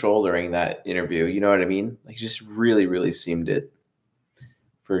so controlled during that interview. You know what I mean? Like he just really, really seemed it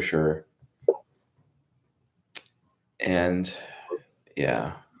for sure. And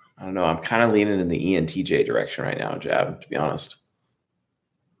yeah, I don't know. I'm kind of leaning in the ENTJ direction right now, Jab, to be honest.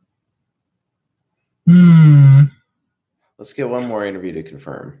 Let's get one more interview to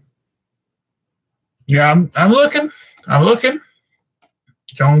confirm. Yeah, I'm looking.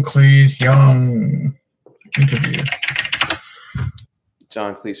 John Cleese, young interview.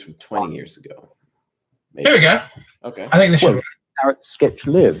 John Cleese from 20 years ago. Maybe. Here we go. Okay. I think this should. Parrot sketch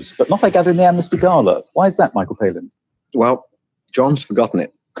lives, but not, I gather, in the Amnesty Gala. Why is that, Michael Palin? Well, John's forgotten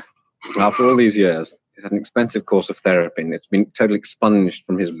it. After all these years, he had an expensive course of therapy, and it's been totally expunged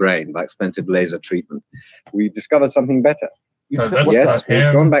from his brain by expensive laser treatment. We discovered something better. Yes,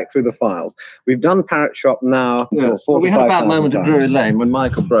 we've gone back through the files. We've done Parrot Shop now. Yes, well, we had a bad moment at Drury Lane when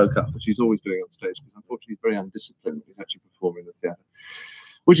Michael broke up, which he's always doing on stage, because unfortunately he's very undisciplined. He's actually performing in the theatre,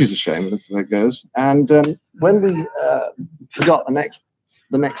 which is a shame, but that's the way it goes. And when we forgot the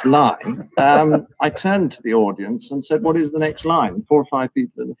next line, I turned to the audience and said, "What is the next line?" 4 or 5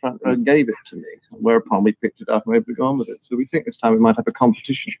 people in the front row gave it to me, whereupon we picked it up and we were able to go on with it. So we think this time we might have a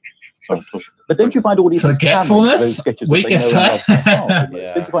competition. Sorry, but don't you find audiences forgetfulness? Weakest, huh?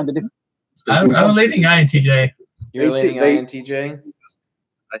 Don't you find the difference? I'm leading INTJ. You're leading INTJ?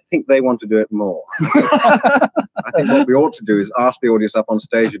 I think they want to do it more. I think what we ought to do is ask the audience up on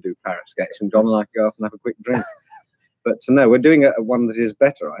stage to do Parrot sketch, and John and I can go off and have a quick drink. But no, we're doing one that is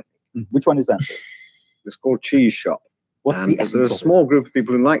better, I think. Which one is that? It's called Cheese Shop. What's the essence There's a small group of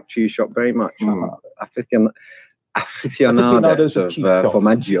people who like Cheese Shop very much. Aficionados of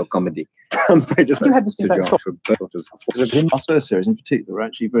formaggio comedy. You had this our first series in particular were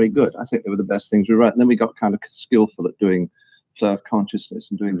actually very good. I think they were the best things we wrote. And then we got kind of skillful at doing flow of consciousness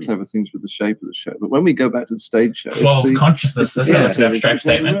and doing clever things with the shape of the show. But when we go back to the stage show, flow of consciousness, that's an abstract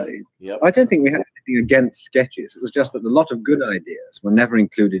statement. Yep. I don't think we had anything against sketches. It was just that a lot of good ideas were never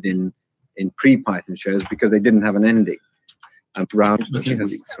included in pre-Python shows because they didn't have an ending. And right, yeah.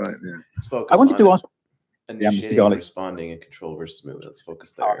 I wanted to ask initiating and responding and control versus movement. Let's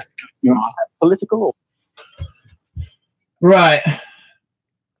focus there. Political or? Right.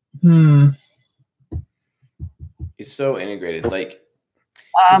 He's so integrated. Like,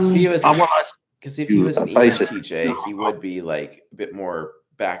 if he was an ENTJ, he would be like a bit more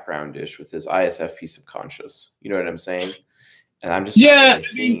backgroundish with his ISFP subconscious. You know what I'm saying? And I'm just not really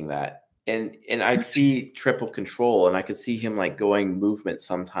seeing that. And I see triple control, and I could see him like going movement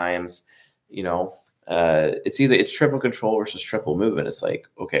sometimes. You know, it's triple control versus triple movement. It's like,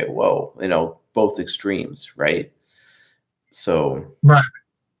 okay, whoa, you know, both extremes, right? So right.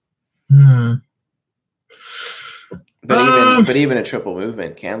 But even a triple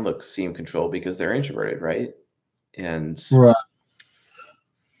movement can seem controlled because they're introverted, right? And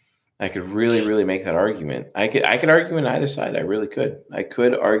I could really make that argument. I could argue on either side. I really could. I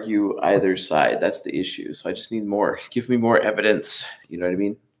could argue either side. That's the issue. So I just need more. Give me more evidence. You know what I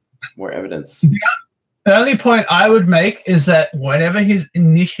mean? More evidence. The only point I would make is that whenever he's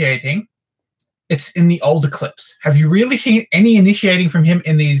initiating, it's in the older clips. Have you really seen any initiating from him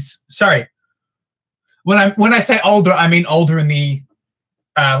in these? Sorry, when I say older, I mean older in the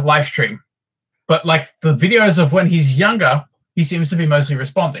live stream. But like the videos of when he's younger, he seems to be mostly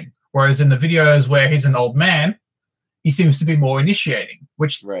responding. Whereas in the videos where he's an old man, he seems to be more initiating,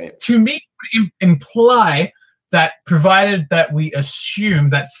 which to me would imply that provided that we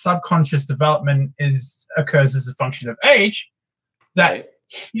assume that subconscious development occurs as a function of age, that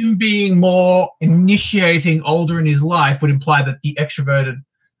him being more initiating older in his life would imply that the extroverted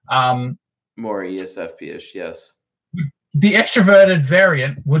more ESFP-ish, yes. The extroverted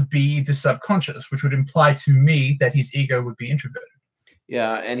variant would be the subconscious, which would imply to me that his ego would be introverted.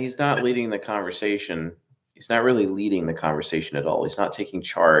 Yeah, and he's not leading the conversation. He's not really leading the conversation at all. He's not taking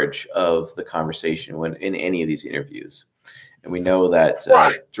charge of the conversation when in any of these interviews. And we know that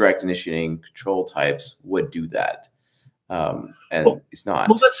direct initiating control types would do that. And he's not.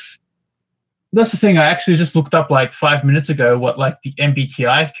 Well, that's the thing. I actually just looked up like 5 minutes ago what like the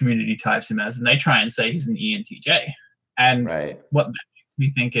MBTI community types him as, and they try and say he's an ENTJ. And what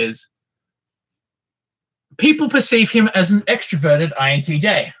we think is people perceive him as an extroverted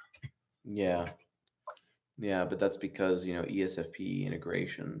INTJ. Yeah. Yeah, but that's because, you know, ESFP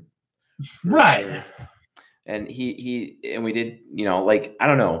integration. Right. And and we did, you know, like, I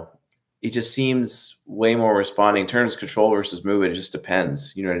don't know. It just seems way more responding. In terms of control versus movement, it just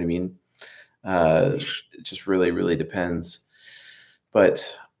depends. You know what I mean? It just really, really depends.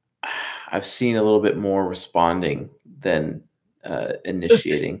 But I've seen a little bit more responding than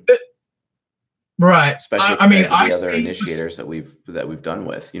initiating. Right. Especially I mean, the other initiators that we've done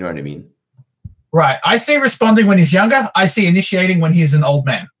with. You know what I mean? Right. I see responding when he's younger. I see initiating when he's an old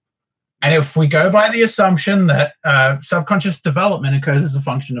man. And if we go by the assumption that subconscious development occurs as a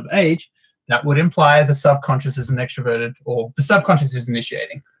function of age, that would imply the subconscious is an extroverted, or the subconscious is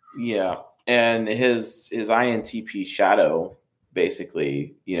initiating. Yeah. And his INTP shadow,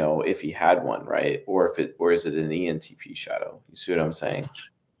 basically, you know, if he had one, right? Or is it an ENTP shadow? You see what I'm saying?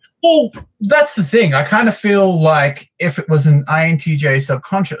 Well, that's the thing. I kind of feel like if it was an INTJ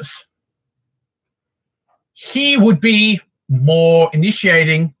subconscious, he would be more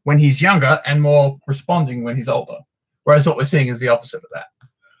initiating when he's younger and more responding when he's older. Whereas what we're seeing is the opposite of that.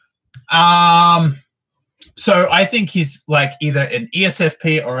 So I think he's like either an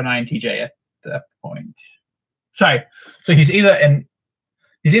ESFP or an INTJ at that point. Sorry. So he's either an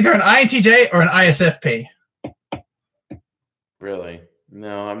INTJ or an ISFP. Really?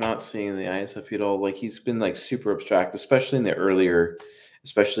 No, I'm not seeing the ISFP at all. Like, he's been like super abstract, especially in the earlier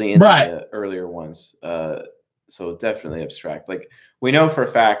ones. So definitely abstract. Like, we know for a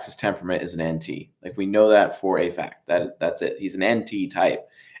fact his temperament is an NT. Like, we know that for a fact. That's it. He's an NT type.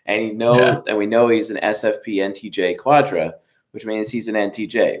 And we know he's an SFP NTJ quadra, which means he's an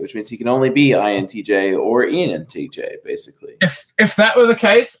NTJ, which means he can only be INTJ or ENTJ, basically. If that were the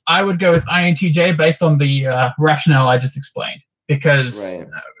case, I would go with INTJ based on the rationale I just explained. Because if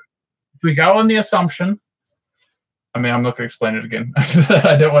we go on the assumption, I mean, I'm not going to explain it again.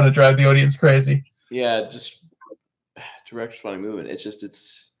 I don't want to drive the audience crazy. Yeah, just direct responding movement.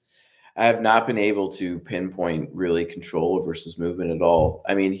 I have not been able to pinpoint really control versus movement at all.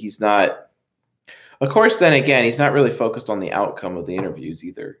 I mean, he's not, of course, then again, he's not really focused on the outcome of the interviews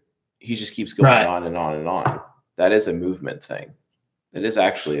either. He just keeps going on and on and on. That is a movement thing. It is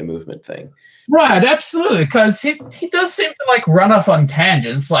actually a movement thing. Right, absolutely. Because he does seem to like run off on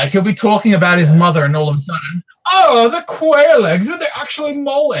tangents. Like, he'll be talking about his mother and all of a sudden, oh, the quail eggs, but they're actually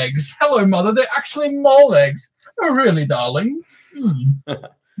mole eggs. Hello, mother, they're actually mole eggs. Oh, really, darling?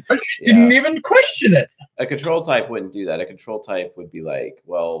 I didn't even question it. A control type wouldn't do that. A control type would be like,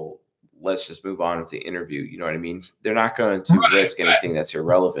 well, let's just move on with the interview. You know what I mean? They're not going to risk anything that's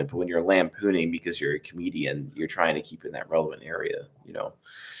irrelevant. But when you're lampooning because you're a comedian, you're trying to keep in that relevant area, you know?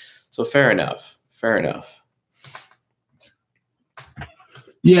 So fair enough. Fair enough.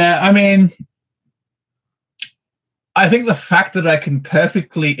 Yeah, I mean, I think the fact that I can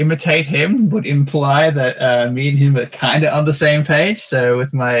perfectly imitate him would imply that me and him are kind of on the same page. So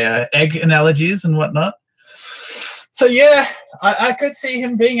with my egg analogies and whatnot. So yeah, I could see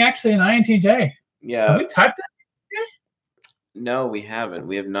him being actually an INTJ. Yeah. Have we typed it? No, we haven't.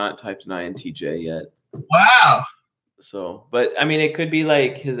 We have not typed an INTJ yet. Wow. So, but I mean, it could be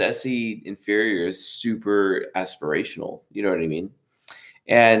like his SE inferior is super aspirational. You know what I mean?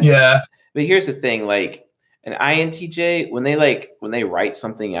 And yeah. But here's the thing, like, an INTJ, when they write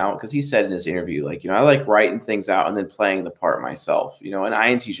something out, because he said in his interview, like, you know, I like writing things out and then playing the part myself. You know, an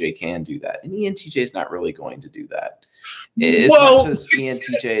INTJ can do that. An ENTJ is not really going to do that. As much as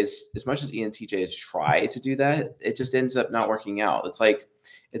ENTJs try to do that, it just ends up not working out. It's like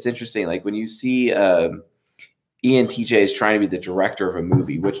it's interesting. Like when you see ENTJ is trying to be the director of a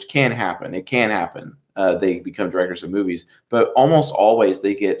movie, which can happen. It can happen. They become directors of movies, but almost always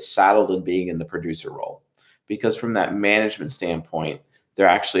they get saddled in being in the producer role, because from that management standpoint, they're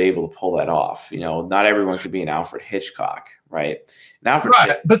actually able to pull that off. You know, not everyone could be an Alfred Hitchcock, right? But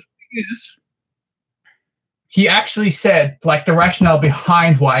the thing is, he actually said, like, the rationale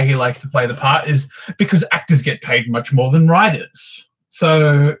behind why he likes to play the part is because actors get paid much more than writers.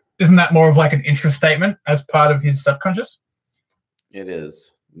 So isn't that more of like an interest statement as part of his subconscious? It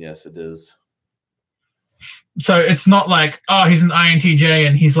is. Yes, it is. So it's not like, oh, he's an INTJ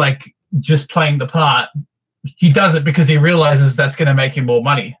and he's like just playing the part. He does it because he realizes that's going to make him more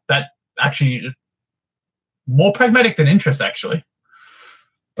money. That actually is more pragmatic than interest, actually.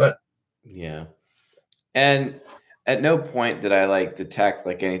 But yeah. And at no point did I like detect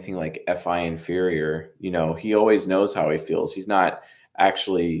like anything like FI inferior. You know, he always knows how he feels. He's not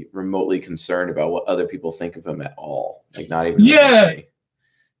actually remotely concerned about what other people think of him at all. Like not even. Yeah.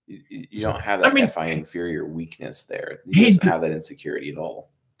 You don't have that FI inferior weakness there. He doesn't have that insecurity at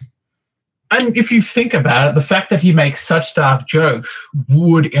all. And if you think about it, the fact that he makes such dark jokes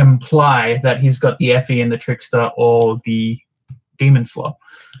would imply that he's got the FE and the trickster or the demon slaw.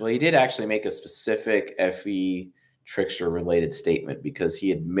 Well, he did actually make a specific FE trickster related statement because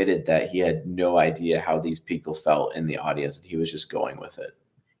he admitted that he had no idea how these people felt in the audience and he was just going with it.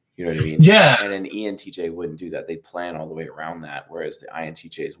 You know what I mean? Yeah. And an ENTJ wouldn't do that. They plan all the way around that, whereas the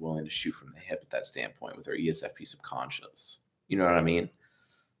INTJ is willing to shoot from the hip at that standpoint with their ESFP subconscious. You know what I mean?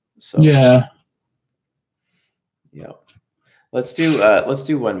 So yeah. Let's do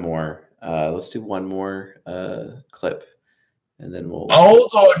one more. Let's do one more clip, and then we'll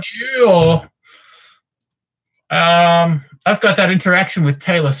hold on you. I've got that interaction with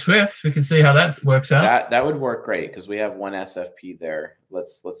Taylor Swift. We can see how that works out. That would work great because we have one SFP there.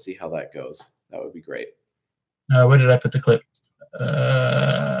 Let's see how that goes. That would be great. Where did I put the clip?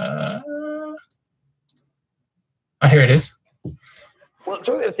 Here it is. Well,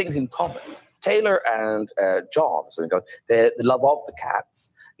 so there are things in common. Taylor and John, so we go, the love of the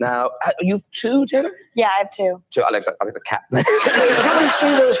cats. Now, are you two, Taylor? Yeah, I have two. Two. I like the cat. Can we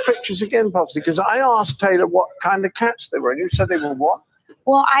see those pictures again, possibly? Because I asked Taylor what kind of cats they were, and you said they were what?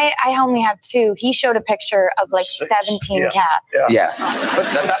 Well, I only have two. He showed a picture of like 17 cats. Yeah.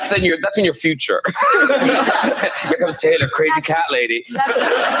 But that's in your future. Here comes Taylor, crazy cat lady. That's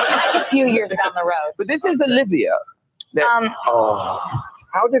just a few years down the road. But this is Olivia.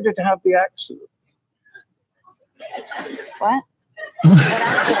 How did it have the accident? What? Is it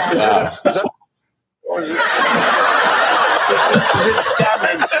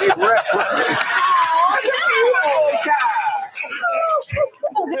damaged?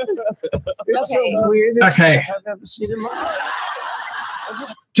 It's so weird. Okay. I've never seen him.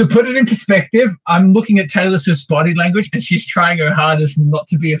 To put it in perspective, I'm looking at Taylor Swift's body language, and she's trying her hardest not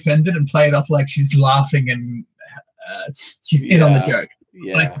to be offended and play it off like she's laughing and she's in on the joke.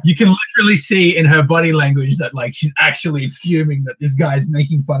 Yeah. Like you can literally see in her body language that like she's actually fuming that this guy's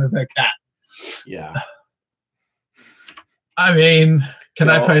making fun of her cat. Yeah. I mean, can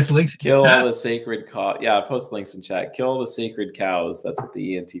I post links? Kill all the sacred cows. Yeah, post links in chat. Kill all the sacred cows. That's what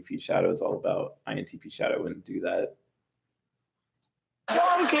the ENTP shadow is all about. INTP shadow wouldn't do that.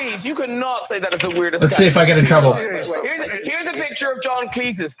 John Cleese, you cannot say that is the weirdest. Let's see if I get in trouble. Here's a picture of John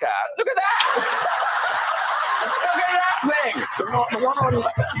Cleese's cat. Look at that. Look at that thing. The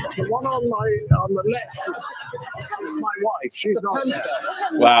one on the left is my wife. She's not there.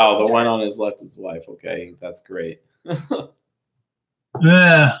 Wow, the one on his left is his wife. Okay, that's great.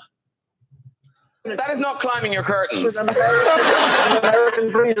 Yeah. That is not climbing your curtains. It's an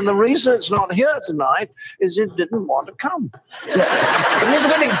American breed, and the reason it's not here tonight is it didn't want to come. But here's the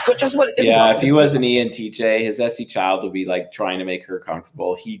good thing, but just what it didn't want if he was an ENTJ, his SE child would be like trying to make her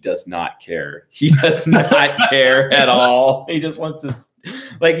comfortable. He does not care. He does not care at all. He just wants to,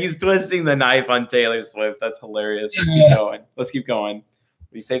 like, he's twisting the knife on Taylor Swift. That's hilarious. Let's keep going. Let's keep going.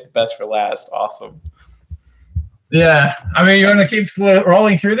 We saved the best for last. Awesome. Yeah, I mean, you want to keep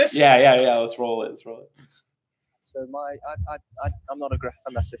rolling through this? Yeah. Let's roll it. So I'm not a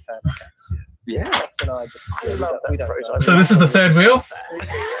massive fan of cats. Yeah, cats and I just we don't. So this is the third wheel.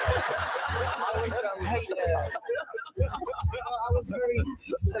 I was very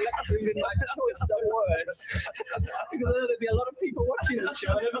selective in my choice of words because I know there'd be a lot of people watching the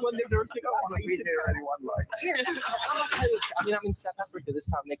show, and everyone they don't want to be there. I mean, I'm in South Africa this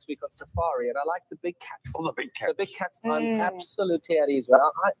time next week on safari, and I like the big cats. Oh, the big cats. The big cats, I'm absolutely at ease with.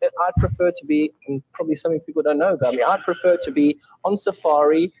 I'd prefer to be, and probably something people don't know about me, I'd prefer to be on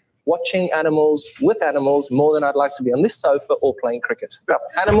safari watching animals with animals more than I'd like to be on this sofa or playing cricket.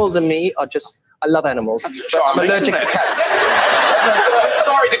 Animals and me are just, I love animals, but I'm allergic to cats.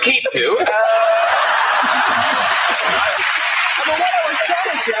 Sorry to keep you.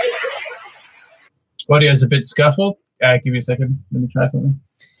 Audio's a bit scuffled. Give me a second. Let me try something.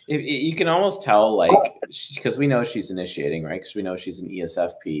 You can almost tell, like, because we know she's initiating, right? Because we know she's an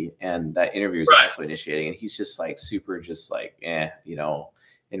ESFP, and that interview is also initiating, and he's just like super, just like, you know,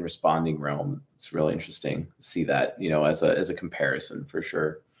 in responding realm. It's really interesting to see that, you know, as a comparison for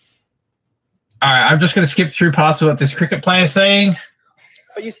sure. All right, I'm just going to skip through past what this cricket player is saying.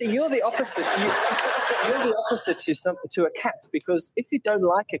 But you see, you're the opposite. You're the opposite to a cat, because if you don't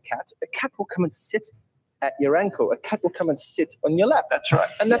like a cat will come and sit at your ankle. A cat will come and sit on your lap. That's right.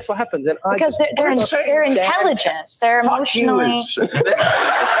 And that's what happens. And because they're intelligent. They're emotionally. A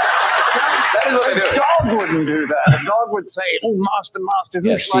dog wouldn't do that. A dog would say, "Oh, master, who's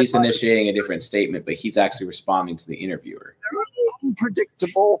yeah, she's initiating a different statement, but he's actually responding to the interviewer. They're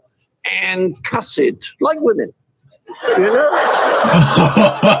unpredictable and cussed, like women. You know?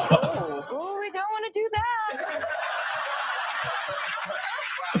 Oh, we don't want to do that.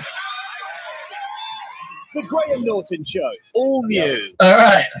 The Graham Norton Show. All new. All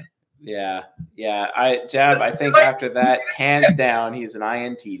right. Yeah. Jab, I think after that, hands down, he's an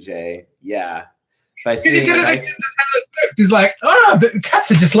INTJ. Yeah. By seeing a nice... He's like, the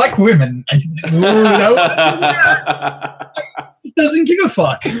cats are just like women. And, you know, he doesn't give a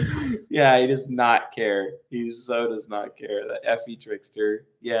fuck. Yeah, he does not care. He so does not care. The Effie trickster.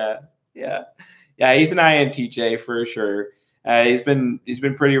 Yeah. He's an INTJ for sure. He's been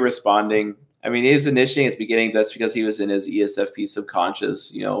pretty responding. I mean, he was initiating at the beginning. That's because he was in his ESFP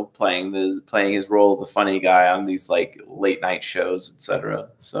subconscious, you know, playing his role of the funny guy on these like late night shows, etc.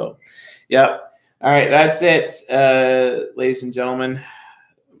 So, yeah. All right, that's it, ladies and gentlemen.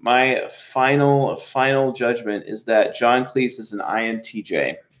 My final judgment is that John Cleese is an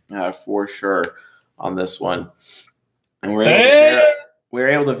INTJ for sure on this one, and we're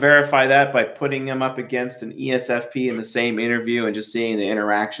able to verify that by putting him up against an ESFP in the same interview and just seeing the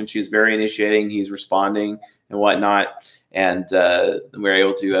interaction. She was very initiating. He's responding and whatnot. And we're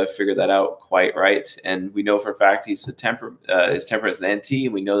able to figure that out quite right. And we know for a fact his temperament is an NT.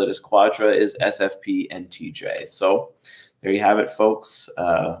 And we know that his quadra is SFP NTJ. So there you have it, folks.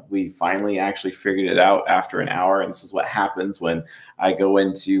 We finally actually figured it out after an hour. And this is what happens when I go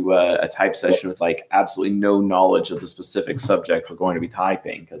into a type session with like absolutely no knowledge of the specific subject we're going to be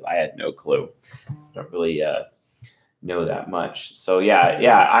typing, because I had no clue. Don't really know that much. So yeah,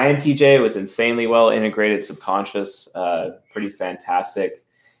 INTJ with insanely well integrated subconscious, pretty fantastic.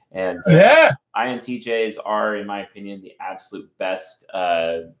 And INTJs are, in my opinion, the absolute best.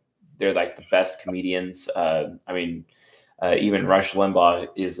 They're like the best comedians. I mean, even Rush Limbaugh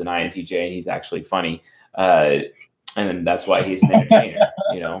is an INTJ, and he's actually funny. And that's why he's an entertainer,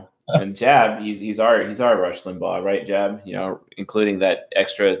 you know. And Jab, he's our Rush Limbaugh, right, Jab? You know, including that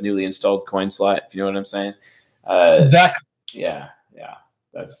extra newly installed coin slot, if you know what I'm saying. Exactly. Yeah.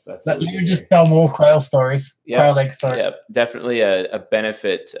 That's Let me just tell more Quail stories. Quail Lake stories. Yeah, definitely a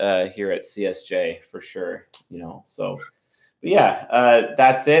benefit here at CSJ for sure. You know, so but yeah,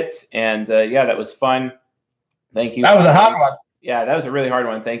 that's it. And that was fun. Thank you. That was a hard one. Yeah, that was a really hard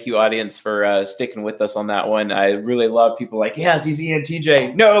one. Thank you, audience, for sticking with us on that one. I really love people like, yes, he's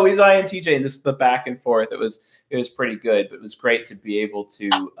ENTJ. No, he's INTJ. And this is the back and forth. It was pretty good, but it was great to be able to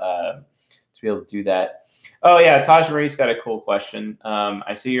do that. Oh yeah, Taj Marie's got a cool question.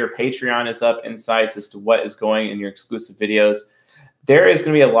 I see your Patreon is up, insights as to what is going in your exclusive videos. There is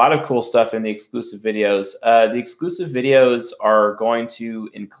going to be a lot of cool stuff in the exclusive videos. The exclusive videos are going to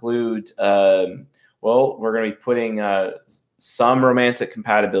include, we're going to be putting some romantic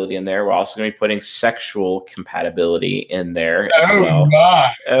compatibility in there. We're also going to be putting sexual compatibility in there as well.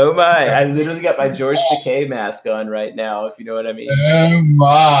 Oh my! I literally got my George Takei mask on right now, if you know what I mean. Oh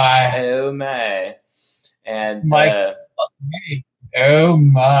my! And oh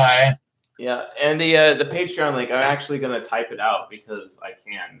my! Yeah, and the Patreon link, I'm actually going to type it out because I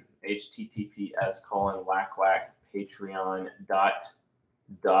can.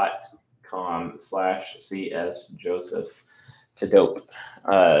 https://patreon.com/CSJoseph to dope.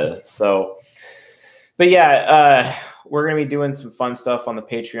 But yeah, we're going to be doing some fun stuff on the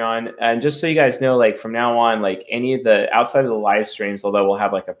Patreon. And just so you guys know, like from now on, like any of the outside of the live streams, although we'll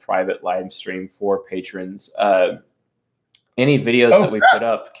have like a private live stream for patrons, any videos that we put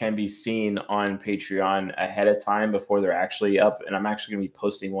up can be seen on Patreon ahead of time before they're actually up. And I'm actually going to be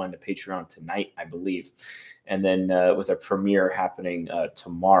posting one to Patreon tonight, I believe. And then with a premiere happening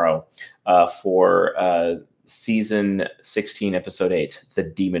tomorrow for season 16, episode 8, The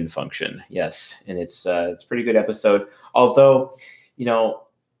Demon Function. Yes, and it's a pretty good episode. Although, you know,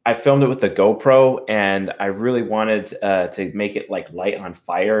 I filmed it with the GoPro, and I really wanted to make it like light on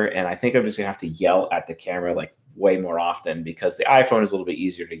fire, and I think I'm just gonna have to yell at the camera like way more often, because the iPhone is a little bit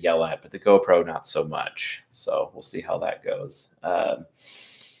easier to yell at, but the GoPro not so much. So we'll see how that goes. But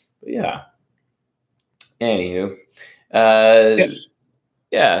yeah. Anywho,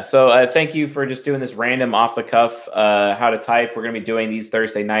 yeah. So thank you for just doing this random off the cuff how to type. We're going to be doing these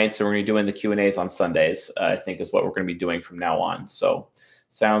Thursday nights, and we're going to be doing the Q&As on Sundays. I think is what we're going to be doing from now on. So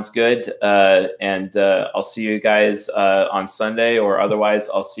sounds good. And I'll see you guys on Sunday, or otherwise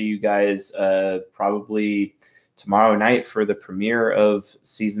I'll see you guys probably tomorrow night for the premiere of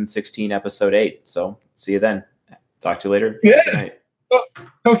season 16, episode 8. So see you then. Talk to you later. Yeah.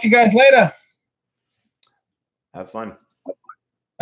 Talk to you guys later. Have fun.